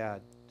we could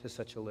add to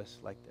such a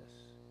list like this.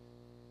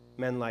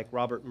 Men like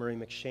Robert Murray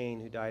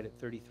McShane, who died at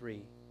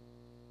 33.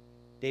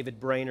 David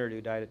Brainerd,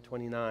 who died at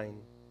 29.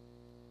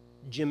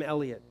 Jim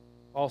Elliot,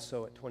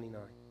 also at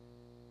 29.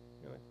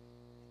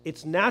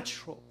 It's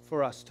natural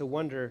for us to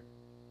wonder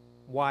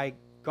why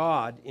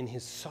God, in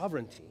his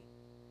sovereignty,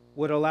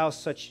 would allow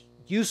such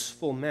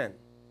useful men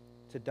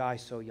to die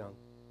so young.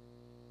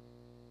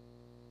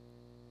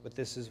 But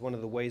this is one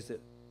of the ways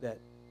that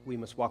we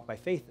must walk by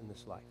faith in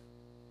this life.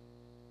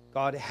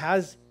 God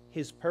has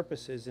his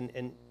purposes,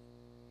 and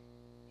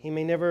we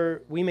may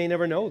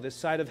never know this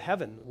side of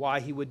heaven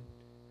why he would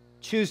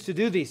choose to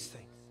do these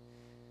things.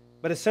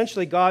 But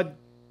essentially, God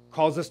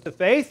calls us to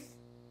faith.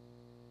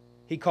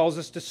 He calls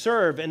us to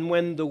serve. And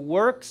when the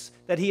works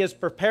that He has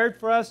prepared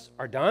for us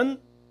are done,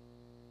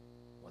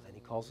 well, then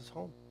He calls us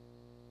home.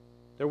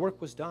 Their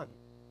work was done.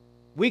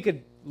 We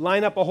could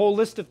line up a whole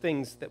list of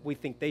things that we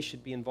think they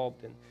should be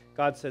involved in.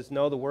 God says,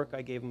 no, the work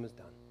I gave them is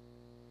done.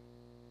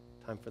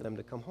 Time for them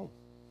to come home.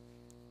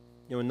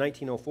 You know, in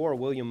 1904,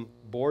 William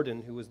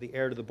Borden, who was the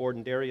heir to the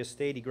Borden-Dairy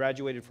estate, he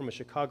graduated from a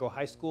Chicago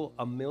high school,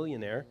 a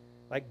millionaire,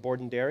 like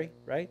Borden-Dairy,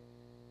 right?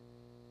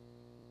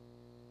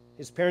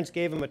 His parents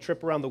gave him a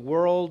trip around the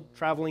world,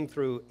 traveling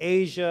through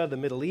Asia, the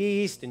Middle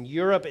East, and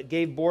Europe. It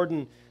gave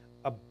Borden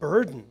a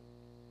burden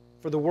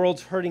for the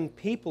world's hurting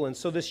people. And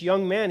so this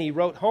young man, he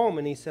wrote home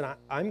and he said,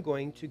 I'm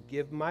going to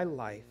give my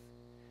life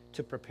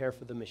to prepare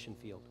for the mission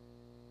field.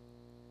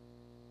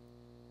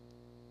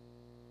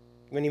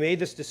 When he made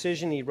this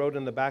decision, he wrote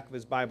on the back of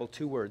his Bible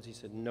 2 words. He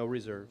said, no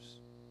reserves.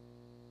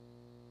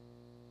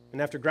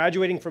 And after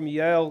graduating from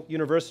Yale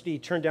University, he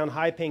turned down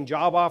high-paying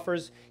job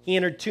offers. He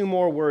entered 2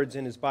 more words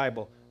in his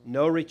Bible,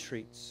 no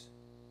retreats.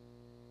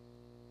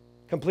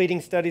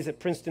 Completing studies at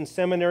Princeton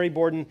Seminary,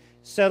 Borden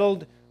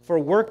settled for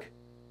work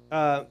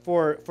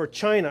for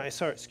China.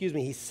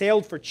 He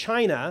sailed for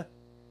China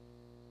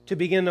to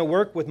begin to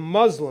work with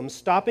Muslims,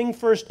 stopping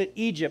first at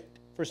Egypt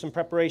for some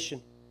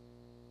preparation.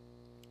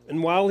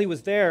 And while he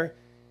was there,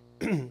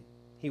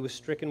 he was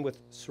stricken with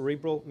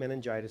cerebral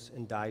meningitis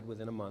and died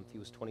within a month. He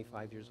was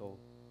 25 years old.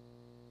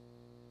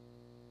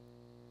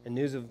 And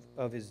news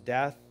of his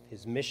death,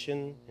 his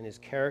mission, and his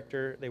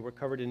character, they were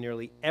covered in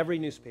nearly every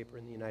newspaper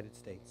in the United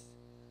States,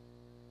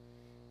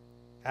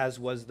 as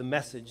was the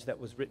message that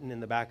was written in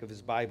the back of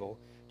his Bible.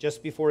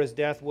 Just before his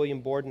death,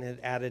 William Borden had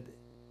added,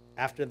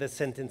 after the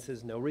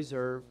sentences, no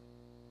reserve,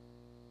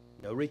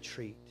 no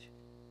retreat,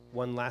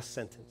 one last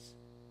sentence,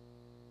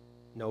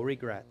 no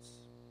regrets.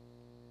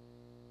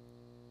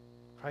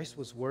 Christ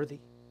was worthy.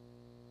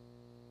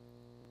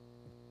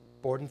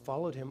 Borden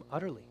followed him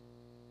utterly.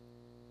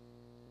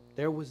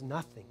 There was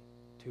nothing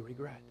to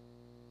regret.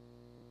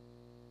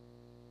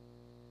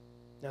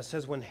 Now it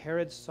says, when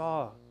Herod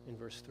saw, in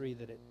verse 3,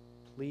 that it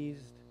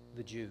pleased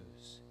the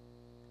Jews,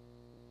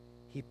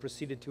 he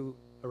proceeded to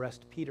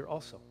arrest Peter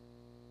also.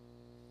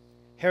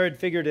 Herod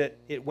figured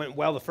it went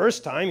well the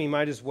first time. He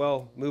might as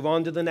well move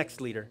on to the next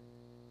leader.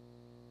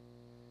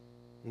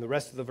 And the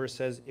rest of the verse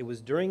says, it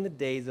was during the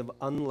days of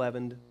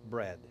unleavened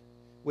bread,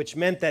 which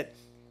meant that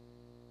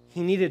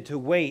he needed to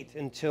wait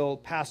until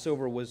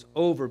Passover was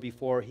over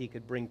before he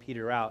could bring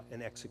Peter out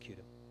and execute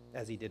him,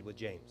 as he did with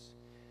James.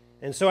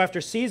 And so after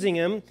seizing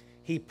him,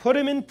 he put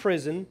him in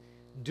prison,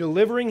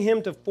 delivering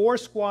him to 4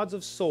 squads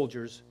of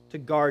soldiers to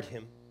guard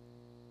him.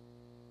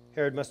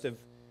 Herod must have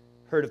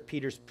heard of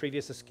Peter's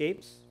previous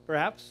escapes,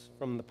 perhaps,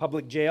 from the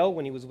public jail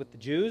when he was with the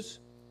Jews.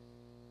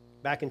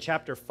 Back in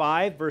chapter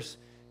 5,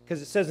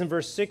 because it says in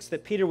verse 6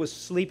 that Peter was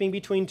sleeping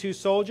between 2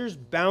 soldiers,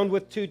 bound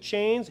with 2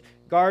 chains.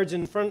 Guards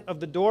in front of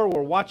the door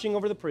were watching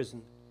over the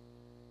prison.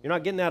 You're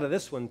not getting out of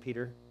this one,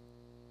 Peter.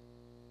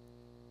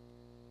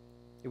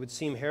 It would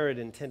seem Herod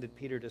intended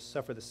Peter to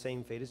suffer the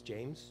same fate as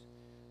James.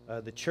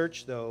 The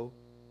church, though,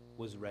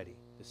 was ready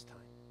this time.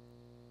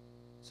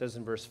 It says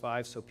in verse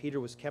 5, so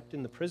Peter was kept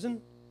in the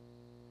prison,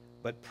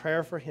 but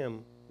prayer for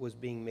him was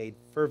being made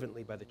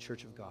fervently by the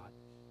church of God,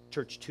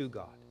 church to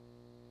God.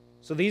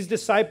 So these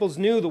disciples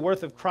knew the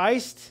worth of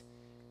Christ,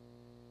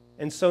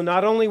 and so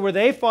not only were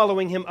they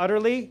following him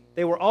utterly,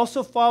 they were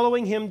also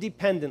following him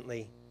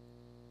dependently.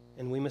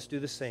 And we must do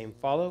the same.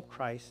 Follow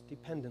Christ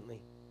dependently.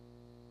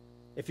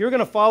 If you're going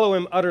to follow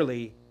him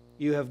utterly,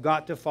 you have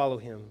got to follow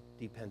him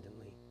dependently.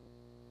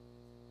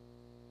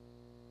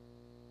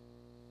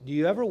 Do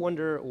you ever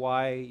wonder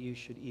why you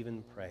should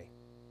even pray?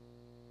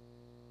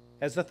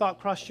 Has the thought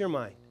crossed your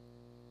mind?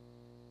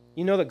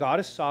 You know that God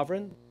is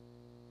sovereign,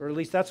 or at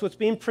least that's what's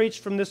being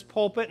preached from this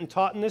pulpit and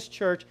taught in this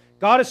church.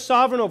 God is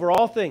sovereign over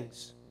all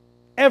things.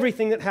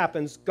 Everything that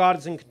happens, God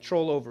is in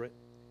control over it.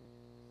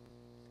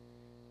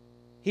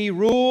 He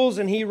rules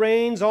and he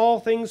reigns all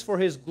things for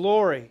his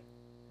glory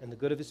and the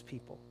good of his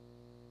people.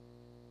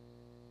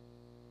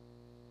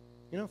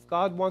 You know, if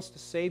God wants to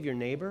save your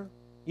neighbor,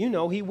 you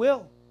know he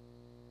will.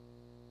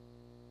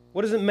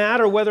 What does it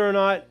matter whether or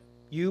not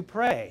you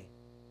pray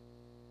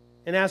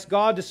and ask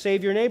God to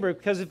save your neighbor?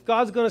 Because if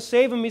God's going to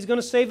save him, he's going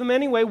to save him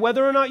anyway,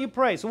 whether or not you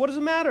pray. So what does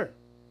it matter?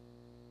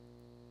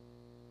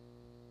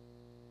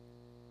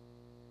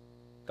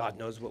 God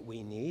knows what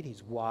we need.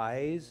 He's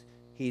wise.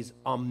 He's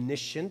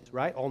omniscient,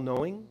 right?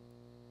 All-knowing.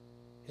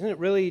 Isn't it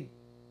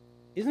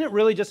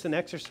really just an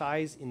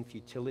exercise in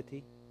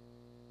futility?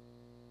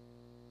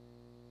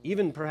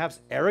 Even perhaps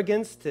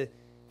arrogance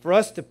for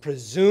us to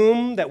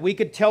presume that we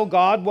could tell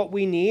God what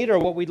we need or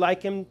what we'd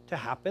like him to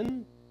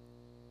happen?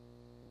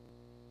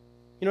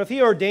 You know, if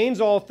he ordains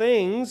all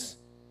things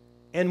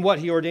and what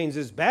he ordains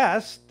is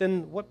best,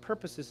 then what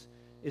purpose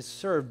is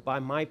served by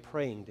my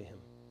praying to him?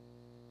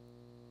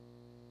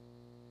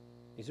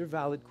 These are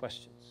valid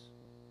questions.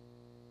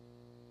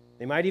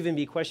 They might even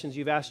be questions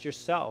you've asked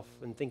yourself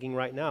and thinking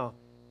right now,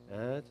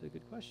 that's a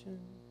good question.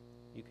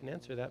 You can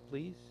answer that,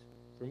 please,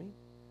 for me.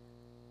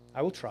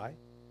 I will try.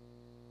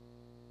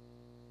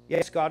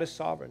 Yes, God is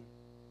sovereign.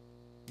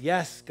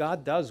 Yes,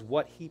 God does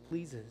what he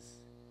pleases.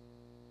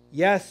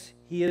 Yes,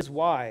 he is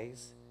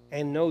wise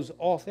and knows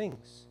all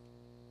things.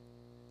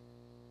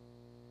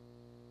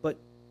 But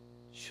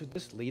should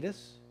this lead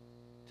us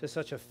to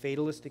such a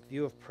fatalistic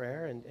view of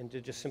prayer and to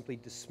just simply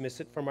dismiss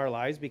it from our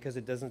lives because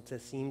it doesn't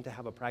seem to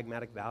have a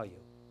pragmatic value?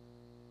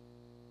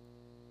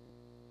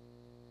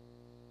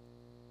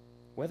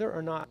 Whether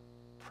or not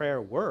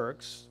prayer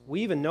works,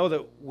 we even know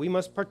that we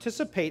must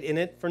participate in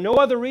it for no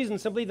other reason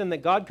simply than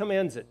that God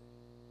commands it.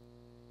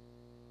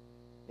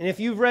 And if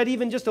you've read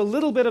even just a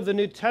little bit of the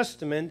New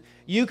Testament,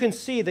 you can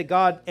see that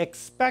God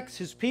expects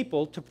his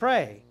people to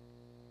pray.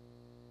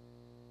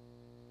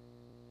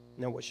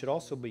 Now, what should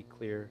also be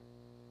clear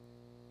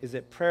is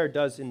that prayer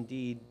does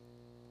indeed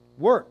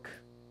work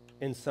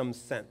in some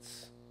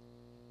sense.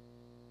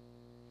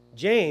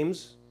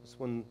 James, this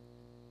one,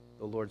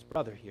 the Lord's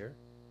brother here,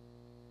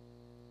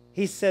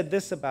 he said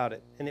this about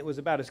it, and it was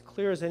about as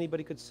clear as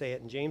anybody could say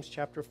it in James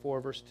chapter 4,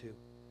 verse 2.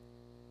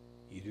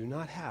 You do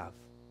not have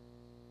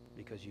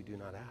because you do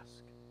not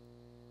ask.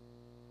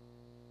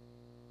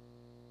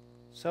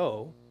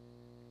 So,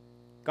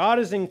 God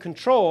is in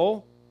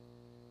control,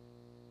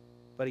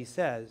 but he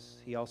says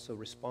he also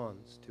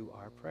responds to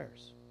our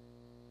prayers.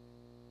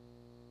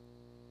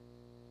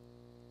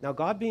 Now,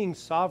 God being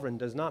sovereign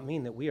does not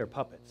mean that we are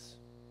puppets.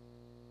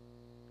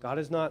 God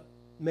has not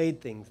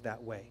made things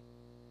that way.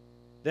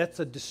 That's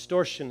a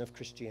distortion of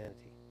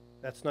Christianity.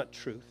 That's not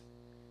truth.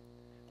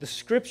 The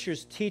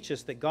Scriptures teach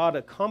us that God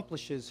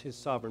accomplishes his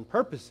sovereign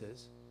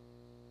purposes,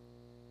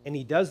 and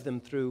he does them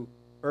through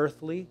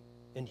earthly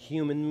and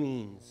human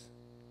means.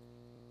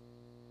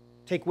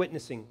 Take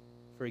witnessing,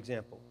 for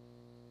example.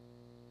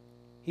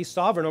 He's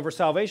sovereign over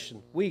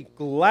salvation. We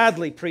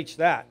gladly preach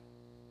that.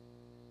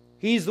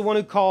 He's the one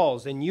who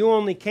calls, and you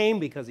only came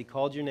because he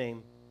called your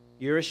name.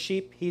 You're a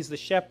sheep, he's the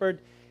shepherd,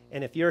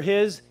 and if you're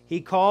his,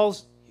 he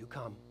calls, you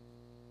come.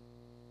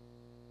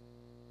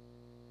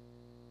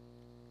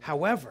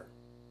 However,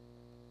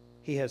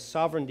 he has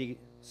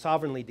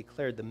sovereignly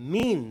declared the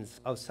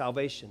means of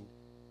salvation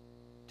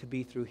to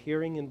be through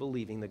hearing and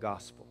believing the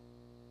gospel,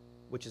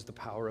 which is the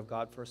power of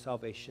God for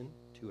salvation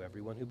to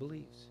everyone who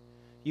believes.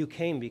 You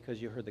came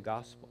because you heard the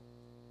gospel.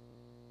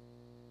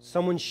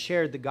 Someone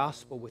shared the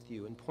gospel with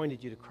you and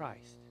pointed you to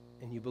Christ,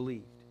 and you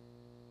believed.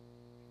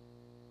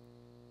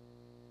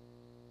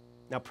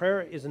 Now,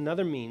 prayer is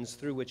another means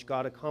through which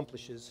God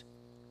accomplishes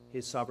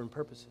his sovereign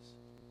purposes.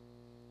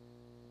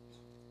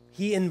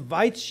 He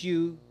invites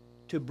you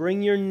to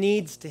bring your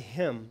needs to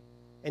him,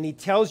 and he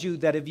tells you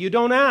that if you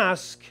don't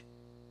ask,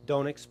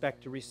 don't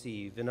expect to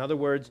receive. In other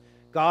words,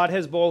 God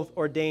has both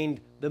ordained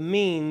the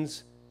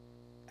means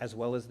as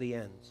well as the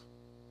ends.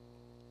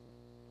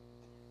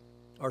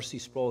 R.C.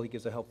 Sproul, he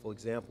gives a helpful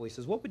example. He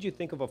says, what would you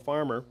think of a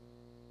farmer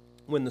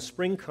when the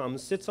spring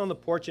comes, sits on the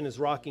porch in his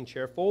rocking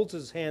chair, folds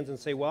his hands and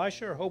say, well, I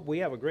sure hope we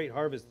have a great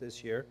harvest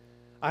this year.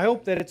 I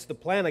hope that it's the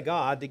plan of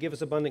God to give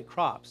us abundant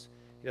crops.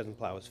 He doesn't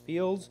plow his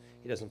fields.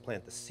 He doesn't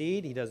plant the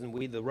seed. He doesn't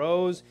weed the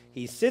rows.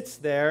 He sits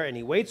there and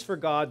he waits for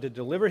God to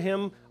deliver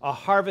him a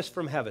harvest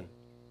from heaven.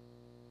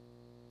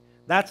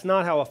 That's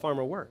not how a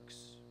farmer works.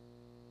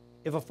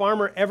 If a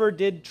farmer ever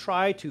did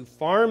try to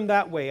farm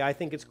that way, I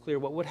think it's clear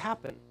what would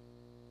happen.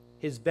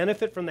 His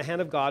benefit from the hand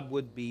of God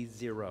would be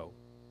zero.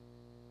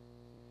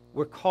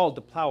 We're called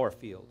to plow our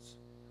fields.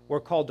 We're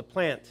called to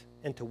plant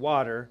and to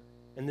water,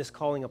 and this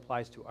calling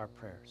applies to our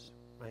prayers,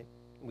 right?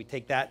 We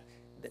take that,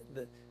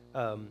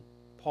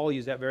 Paul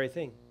used that very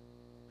thing.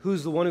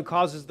 Who's the one who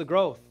causes the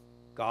growth?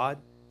 God,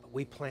 but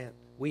we plant,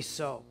 we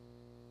sow.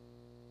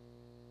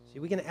 See,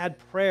 we can add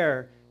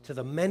prayer to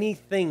the many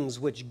things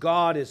which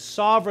God is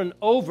sovereign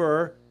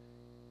over,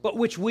 but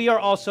which we are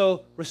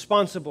also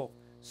responsible,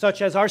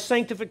 such as our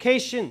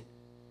sanctification.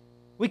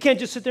 We can't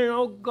just sit there and,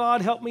 oh,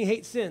 God, help me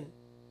hate sin.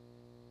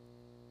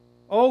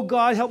 Oh,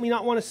 God, help me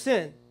not want to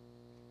sin.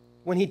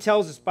 When he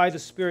tells us, by the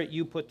Spirit,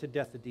 you put to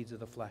death the deeds of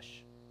the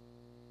flesh.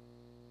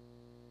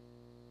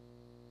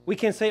 We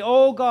can't say,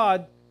 oh,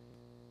 God,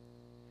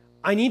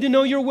 I need to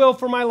know your will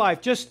for my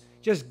life. Just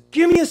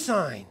give me a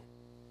sign.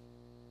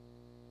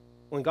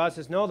 When God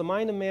says, no, the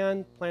mind of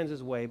man plans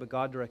his way, but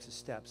God directs his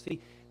steps. See,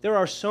 there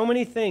are so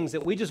many things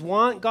that we just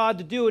want God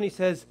to do, and he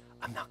says,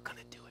 I'm not going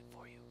to do it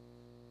for you.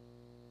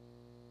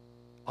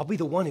 I'll be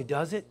the one who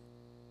does it,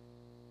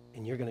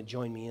 and you're going to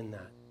join me in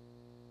that.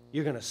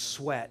 You're going to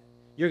sweat.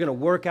 You're going to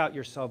work out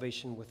your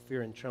salvation with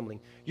fear and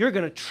trembling. You're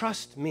going to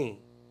trust me.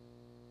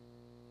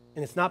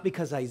 And it's not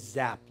because I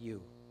zap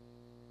you.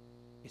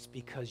 It's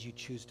because you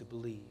choose to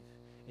believe,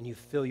 and you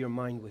fill your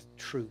mind with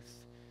truth.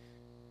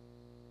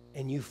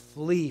 And you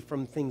flee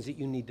from things that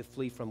you need to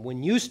flee from.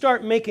 When you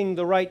start making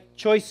the right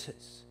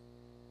choices,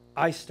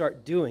 I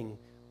start doing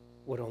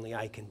what only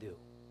I can do.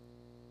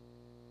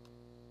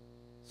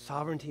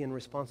 Sovereignty and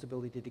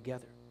responsibility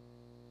together.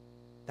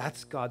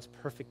 That's God's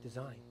perfect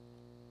design.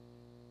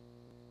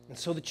 And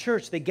so the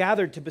church, they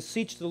gathered to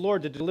beseech the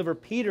Lord to deliver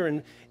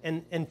Peter.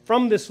 And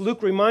from this,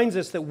 Luke reminds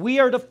us that we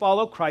are to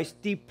follow Christ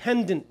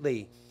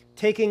dependently,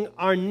 taking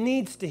our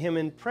needs to Him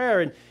in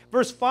prayer. In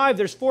verse 5,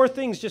 there's 4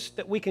 things just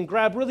that we can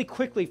grab really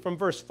quickly from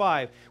verse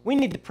 5. We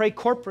need to pray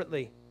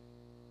corporately.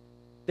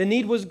 The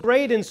need was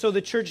great, and so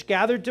the church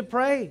gathered to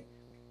pray.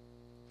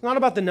 It's not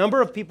about the number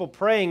of people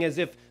praying, as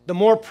if the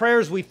more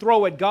prayers we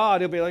throw at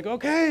God, He'll be like,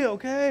 okay,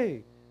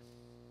 okay.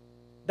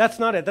 That's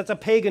not it. That's a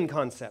pagan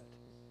concept.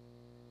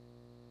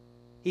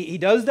 He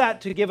does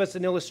that to give us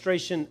an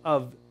illustration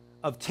of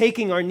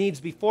taking our needs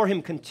before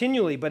Him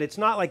continually, but it's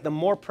not like the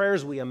more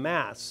prayers we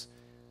amass,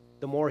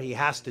 the more He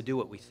has to do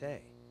what we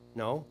say.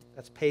 No,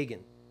 that's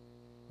pagan.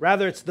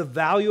 Rather, it's the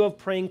value of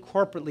praying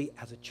corporately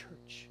as a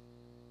church,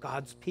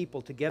 God's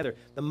people together.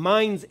 The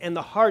minds and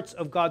the hearts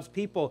of God's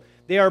people,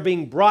 they are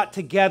being brought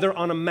together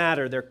on a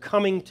matter. They're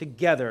coming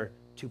together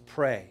to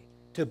pray,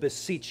 to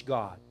beseech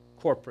God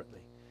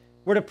corporately.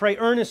 We're to pray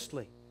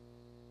earnestly.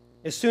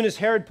 As soon as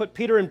Herod put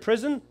Peter in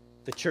prison,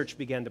 the church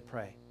began to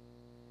pray.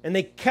 And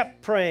they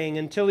kept praying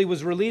until he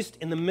was released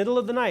in the middle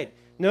of the night.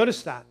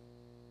 Notice that.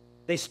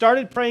 They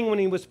started praying when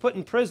he was put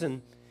in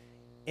prison.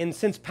 And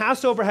since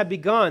Passover had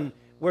begun,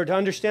 we're to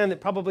understand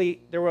that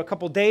probably there were a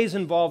couple days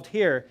involved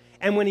here.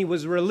 And when he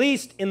was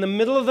released in the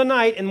middle of the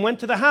night and went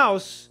to the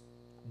house,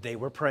 they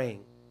were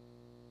praying.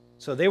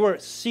 So they were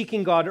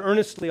seeking God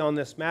earnestly on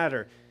this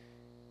matter.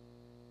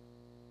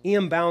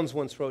 E.M. Bounds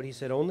once wrote, he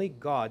said, only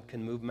God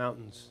can move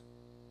mountains,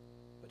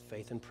 but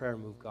faith and prayer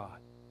move God.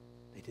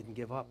 They didn't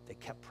give up. They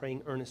kept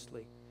praying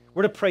earnestly.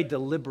 We're to pray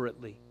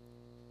deliberately.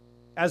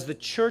 As the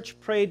church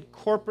prayed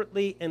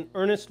corporately and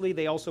earnestly,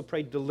 they also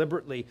prayed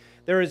deliberately.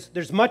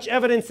 There's much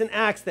evidence in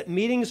Acts that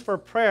meetings for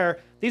prayer,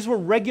 these were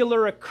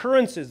regular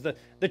occurrences.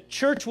 The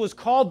church was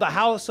called the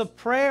house of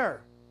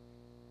prayer.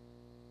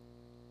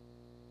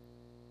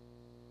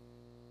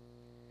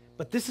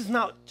 But this is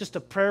not just a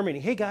prayer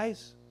meeting. Hey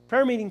guys,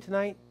 prayer meeting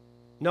tonight.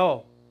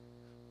 No.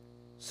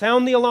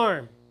 Sound the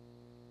alarm.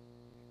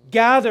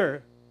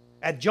 Gather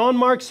at John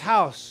Mark's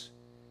house.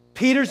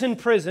 Peter's in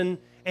prison,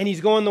 and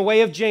he's going the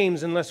way of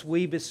James unless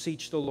we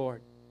beseech the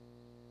Lord.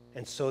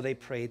 And so they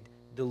prayed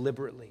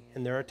deliberately.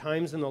 And there are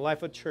times in the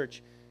life of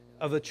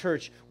the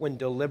church when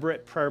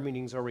deliberate prayer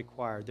meetings are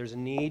required. There's a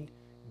need.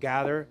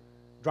 Gather,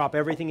 drop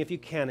everything if you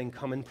can, and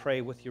come and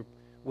pray with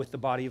the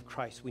body of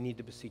Christ. We need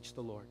to beseech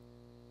the Lord.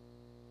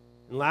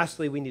 And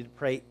lastly, we need to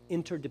pray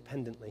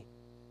interdependently.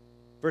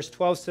 Verse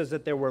 12 says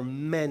that there were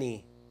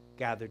many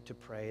gathered to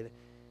pray.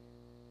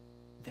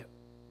 That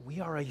we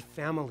are a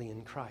family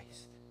in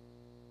Christ.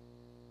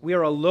 We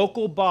are a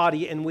local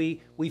body, and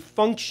we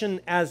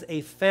function as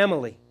a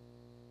family.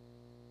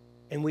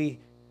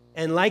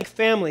 And like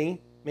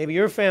family, maybe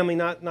your family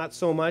not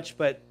so much,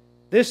 but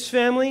this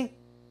family,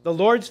 the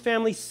Lord's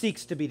family,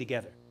 seeks to be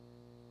together.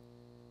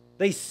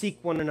 They seek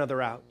one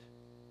another out.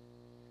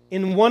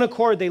 In one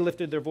accord, they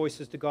lifted their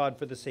voices to God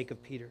for the sake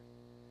of Peter.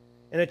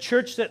 And a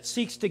church that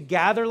seeks to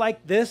gather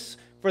like this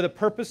for the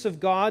purpose of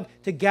God,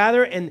 to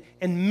gather and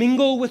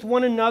mingle with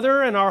one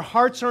another, and our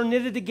hearts are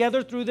knitted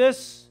together through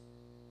this.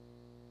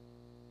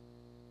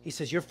 He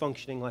says, you're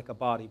functioning like a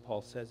body,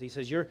 Paul says. He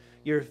says, you're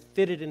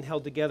fitted and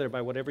held together by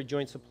what every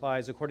joint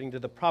supplies according to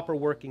the proper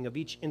working of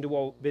each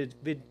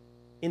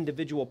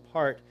individual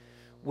part,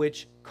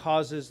 which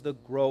causes the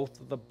growth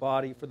of the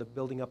body for the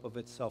building up of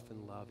itself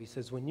in love. He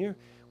says, when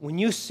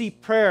you see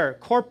prayer,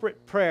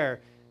 corporate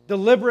prayer,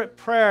 deliberate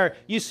prayer,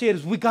 you see it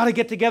as we got to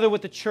get together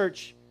with the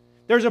church.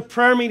 There's a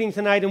prayer meeting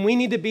tonight and we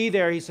need to be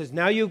there. He says,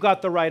 now you've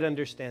got the right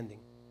understanding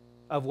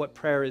of what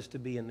prayer is to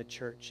be in the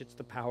church. It's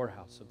the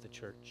powerhouse of the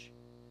church.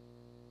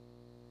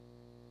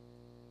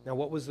 Now,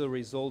 what was the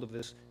result of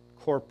this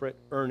corporate,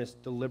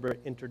 earnest,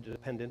 deliberate,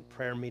 interdependent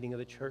prayer meeting of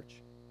the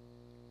church?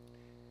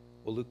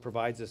 Well, Luke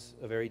provides us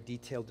a very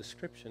detailed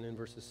description in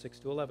verses 6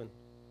 to 11.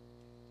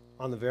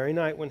 On the very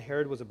night when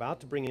Herod was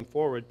about to bring him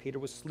forward, Peter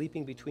was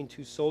sleeping between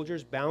 2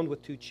 soldiers, bound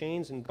with 2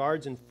 chains, and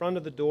guards in front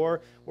of the door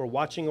were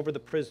watching over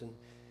the prison.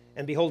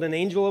 And behold, an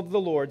angel of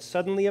the Lord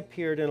suddenly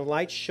appeared, and a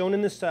light shone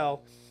in the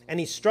cell. And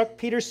he struck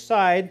Peter's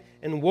side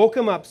and woke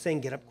him up,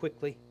 saying, "Get up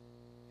quickly."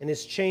 And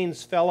his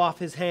chains fell off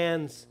his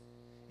hands.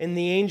 And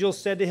the angel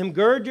said to him,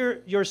 "Gird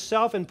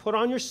yourself and put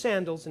on your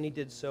sandals." And he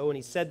did so. And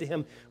he said to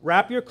him,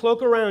 "Wrap your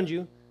cloak around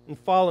you and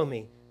follow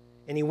me."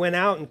 And he went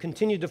out and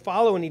continued to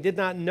follow, and he did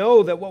not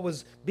know that what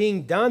was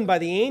being done by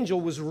the angel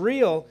was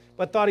real,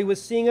 but thought he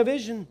was seeing a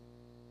vision.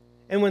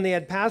 And when they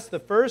had passed the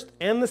first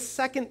and the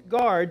second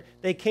guard,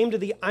 they came to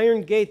the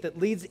iron gate that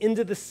leads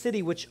into the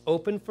city, which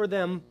opened for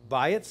them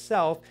by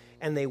itself.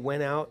 And they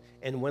went out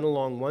and went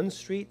along one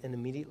street, and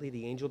immediately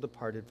the angel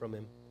departed from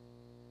him.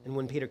 And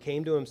when Peter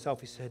came to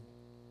himself, he said,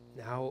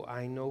 "Now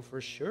I know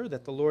for sure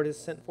that the Lord has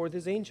sent forth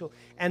his angel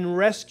and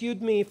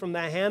rescued me from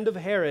the hand of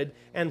Herod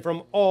and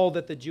from all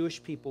that the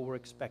Jewish people were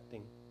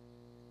expecting."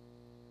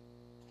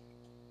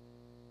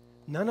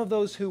 None of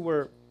those who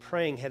were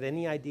praying had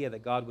any idea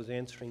that God was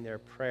answering their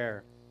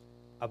prayer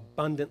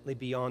abundantly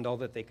beyond all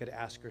that they could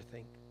ask or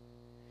think.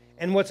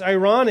 And what's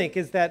ironic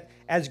is that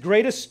as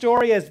great a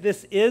story as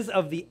this is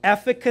of the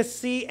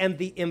efficacy and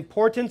the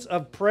importance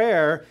of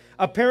prayer,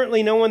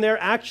 apparently no one there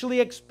actually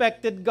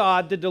expected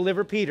God to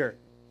deliver Peter.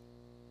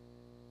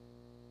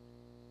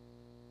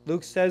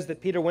 Luke says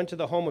that Peter went to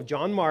the home of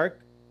John Mark,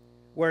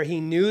 where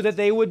he knew that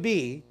they would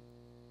be,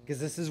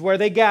 because this is where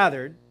they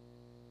gathered.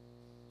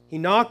 He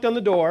knocked on the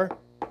door,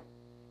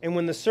 and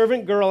when the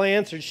servant girl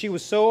answered, she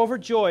was so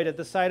overjoyed at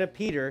the sight of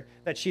Peter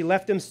that she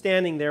left him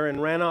standing there and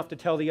ran off to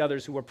tell the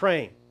others who were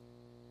praying.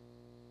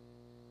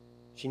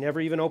 She never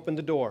even opened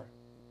the door.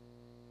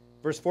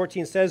 Verse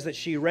 14 says that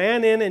she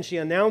ran in and she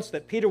announced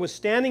that Peter was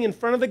standing in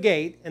front of the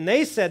gate, and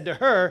they said to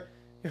her,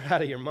 "You're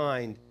out of your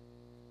mind."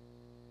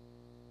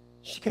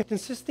 She kept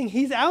insisting,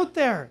 "He's out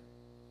there.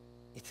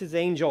 It's his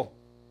angel.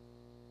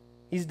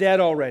 He's dead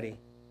already."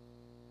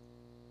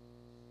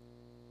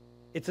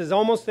 It's as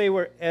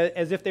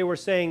if they were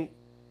saying,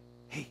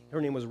 "Hey,"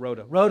 her name was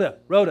Rhoda.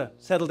 Rhoda,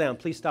 settle down.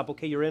 Please stop.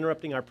 Okay, you're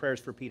interrupting our prayers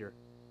for Peter.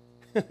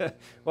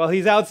 Well,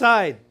 he's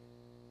outside.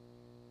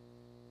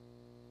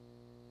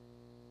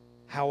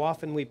 How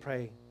often we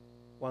pray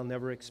while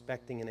never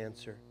expecting an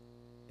answer,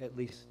 at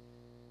least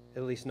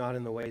not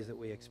in the ways that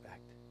we expect.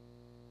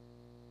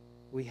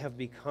 We have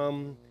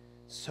become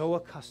so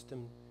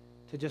accustomed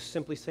to just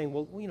simply saying,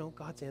 well,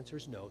 God's answer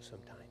is no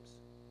sometimes.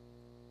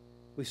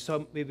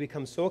 We've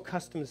become so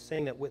accustomed to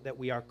saying that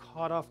we are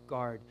caught off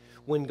guard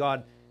when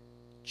God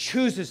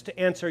chooses to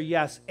answer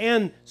yes,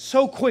 and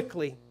so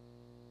quickly.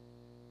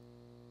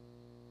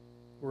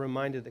 We're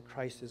reminded that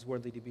Christ is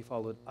worthy to be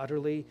followed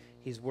utterly.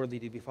 He's worthy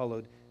to be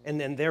followed.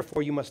 And then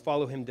therefore you must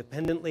follow him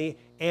dependently,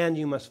 and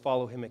you must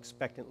follow him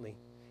expectantly.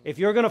 If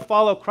you're going to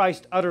follow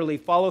Christ utterly,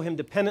 follow him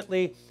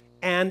dependently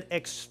and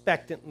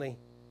expectantly.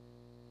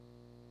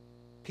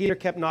 Peter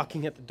kept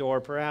knocking at the door,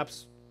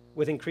 perhaps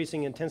with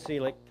increasing intensity,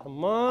 like,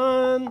 come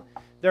on,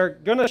 they're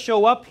going to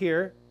show up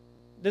here.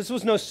 This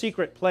was no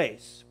secret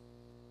place.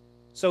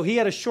 So he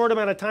had a short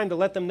amount of time to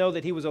let them know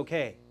that he was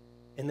okay,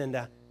 and then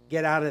to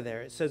get out of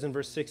there. It says in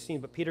verse 16,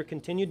 but Peter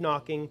continued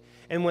knocking,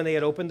 and when they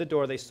had opened the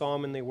door, they saw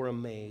him and they were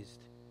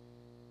amazed.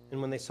 And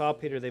when they saw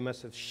Peter, they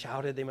must have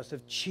shouted, they must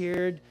have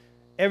cheered,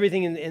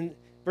 everything. In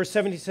verse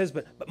 17 says,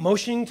 but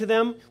motioning to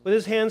them with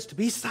his hands to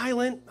be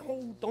silent,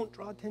 oh, don't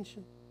draw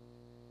attention.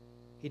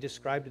 He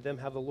described to them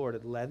how the Lord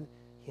had led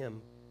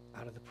him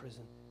out of the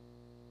prison.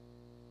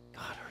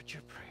 God heard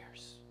your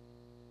prayers.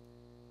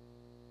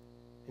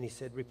 And he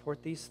said,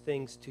 report these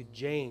things to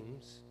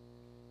James,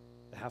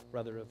 the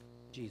half-brother of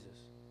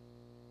Jesus,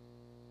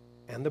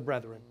 and the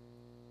brethren.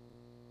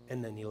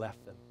 And then he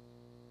left them,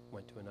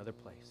 went to another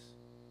place.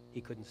 He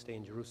couldn't stay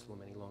in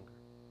Jerusalem any longer.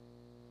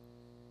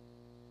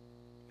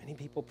 Many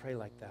people pray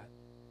like that.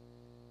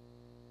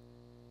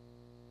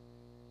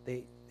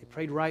 They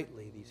prayed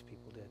rightly, these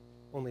people did,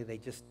 only they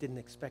just didn't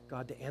expect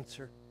God to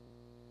answer.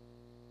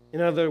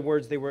 In other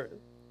words, they were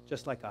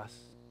just like us,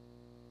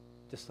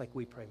 just like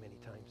we pray many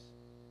times.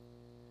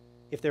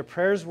 If their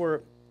prayers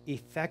were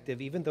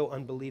effective, even though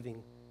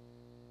unbelieving,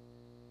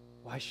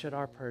 why should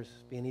our prayers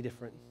be any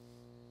different?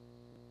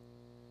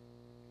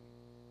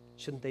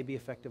 Shouldn't they be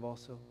effective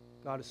also?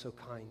 God is so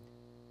kind.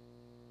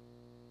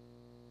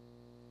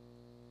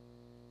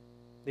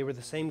 They were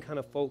the same kind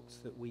of folks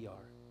that we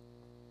are.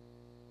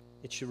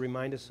 It should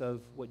remind us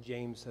of what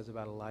James says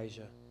about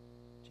Elijah.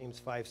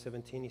 James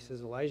 5:17, he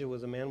says, Elijah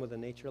was a man with a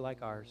nature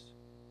like ours,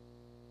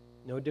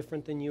 no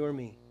different than you or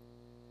me.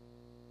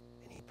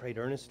 And he prayed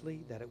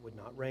earnestly that it would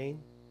not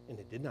rain, and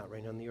it did not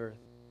rain on the earth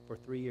for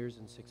 3 years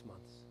and 6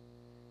 months.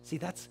 See,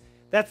 that's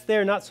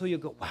there not so you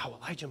go, wow,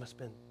 Elijah must have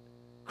been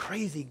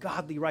crazy,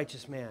 godly,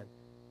 righteous man.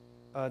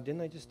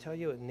 Didn't I just tell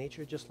you a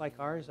nature just like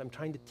ours? I'm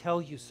trying to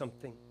tell you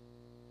something.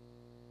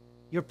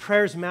 Your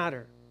prayers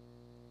matter.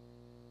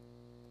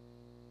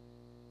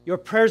 Your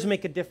prayers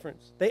make a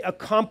difference. They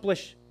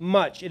accomplish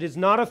much. It is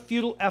not a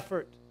futile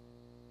effort.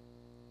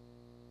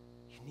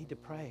 You need to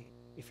pray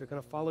if you're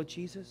going to follow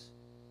Jesus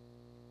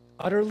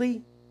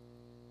utterly.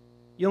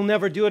 You'll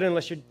never do it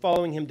unless you're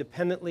following him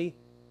dependently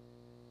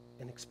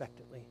and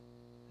expectantly.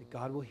 That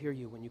God will hear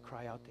you when you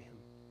cry out to him.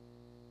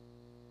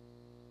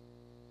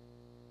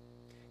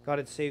 God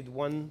had saved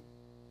one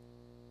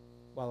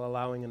while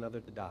allowing another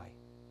to die.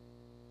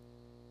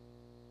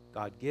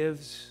 God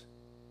gives,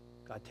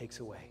 God takes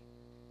away.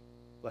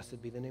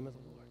 Blessed be the name of the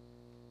Lord.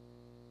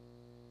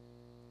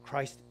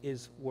 Christ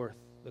is worth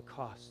the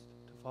cost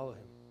to follow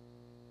him.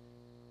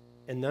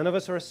 And none of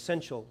us are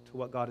essential to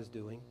what God is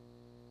doing,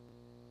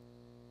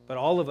 but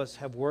all of us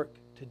have work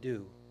to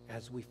do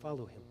as we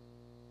follow him.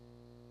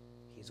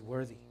 He's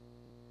worthy.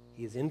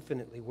 He is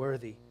infinitely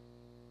worthy.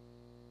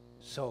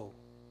 So,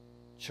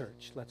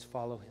 church, let's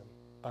follow him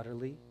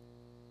utterly,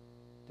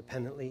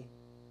 dependently,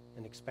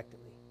 and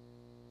expectantly.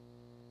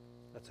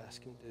 Let's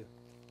ask him to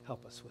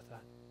help us with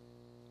that.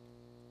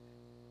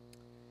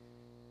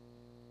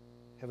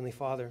 Heavenly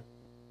Father,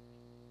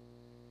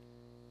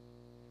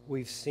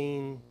 we've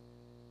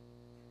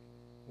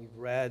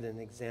read an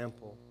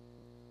example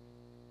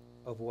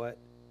of what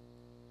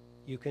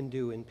you can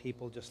do in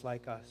people just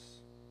like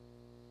us.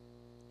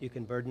 You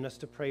can burden us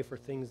to pray for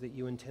things that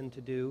you intend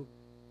to do,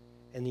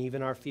 and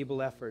even our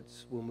feeble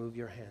efforts will move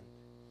your hand.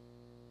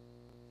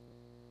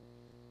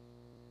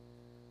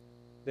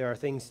 There are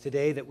things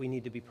today that we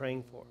need to be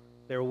praying for.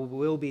 There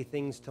will be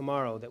things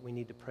tomorrow that we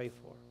need to pray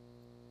for.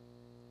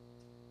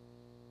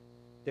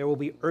 There will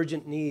be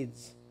urgent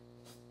needs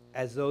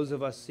as those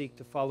of us seek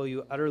to follow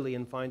you utterly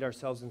and find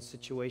ourselves in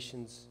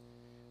situations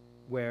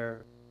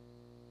where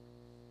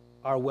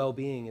our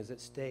well-being is at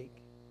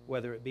stake,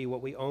 whether it be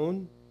what we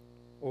own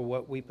or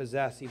what we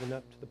possess, even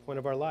up to the point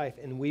of our life.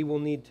 And we will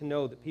need to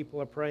know that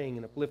people are praying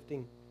and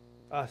uplifting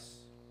us.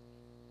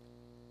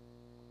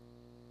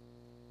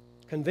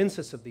 Convince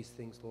us of these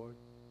things, Lord.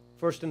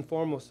 First and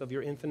foremost, of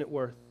your infinite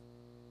worth.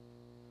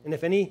 And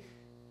if any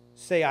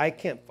say,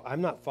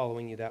 I'm not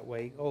following you that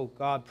way, oh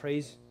God,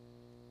 praise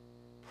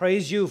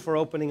you for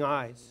opening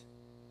eyes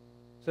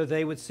so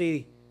they would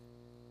see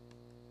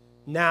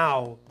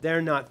now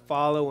they're not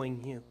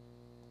following you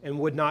and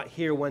would not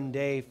hear one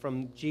day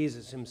from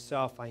Jesus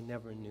himself, I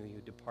never knew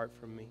you, depart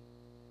from me.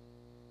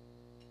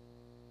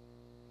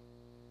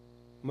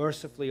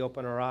 Mercifully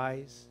open our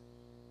eyes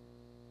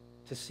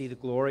to see the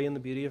glory and the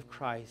beauty of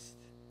Christ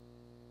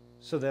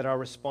so that our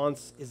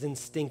response is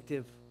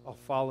instinctive. I'll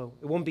follow.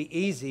 It won't be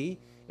easy.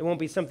 It won't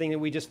be something that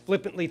we just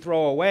flippantly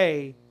throw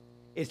away.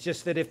 It's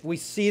just that if we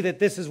see that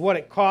this is what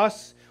it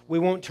costs, we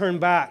won't turn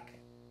back.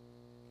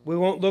 We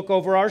won't look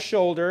over our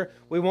shoulder.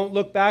 We won't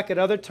look back at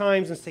other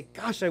times and say,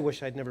 gosh, I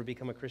wish I'd never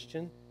become a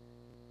Christian.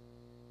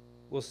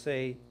 We'll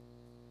say,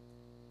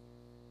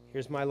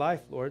 here's my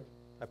life, Lord.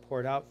 I pour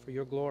it out for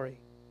your glory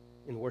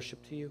in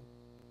worship to you.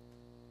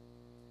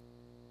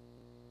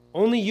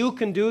 Only you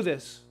can do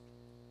this.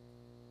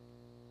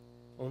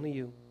 Only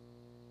you.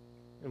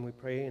 And we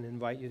pray and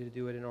invite you to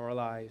do it in our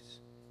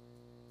lives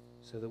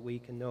so that we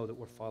can know that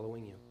we're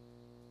following you.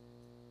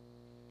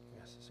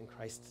 We ask this in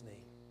Christ's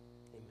name.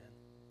 Amen.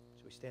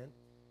 Shall we stand?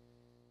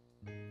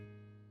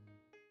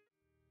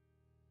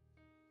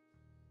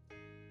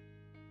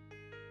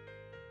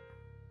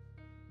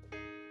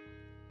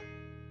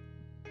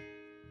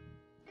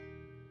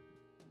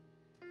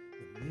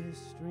 The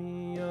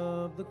mystery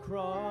of the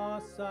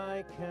cross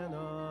I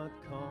cannot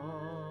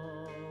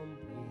comprehend.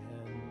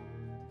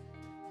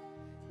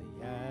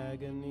 The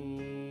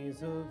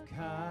agonies of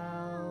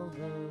Calvary.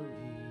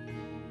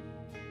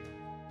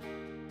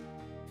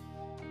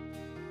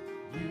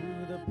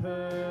 You, the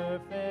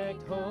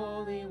perfect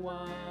Holy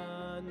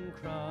One,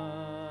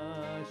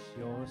 crush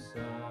your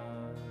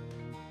Son,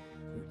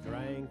 who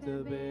drank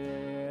the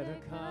bitter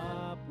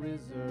cup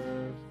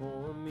reserved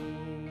for me.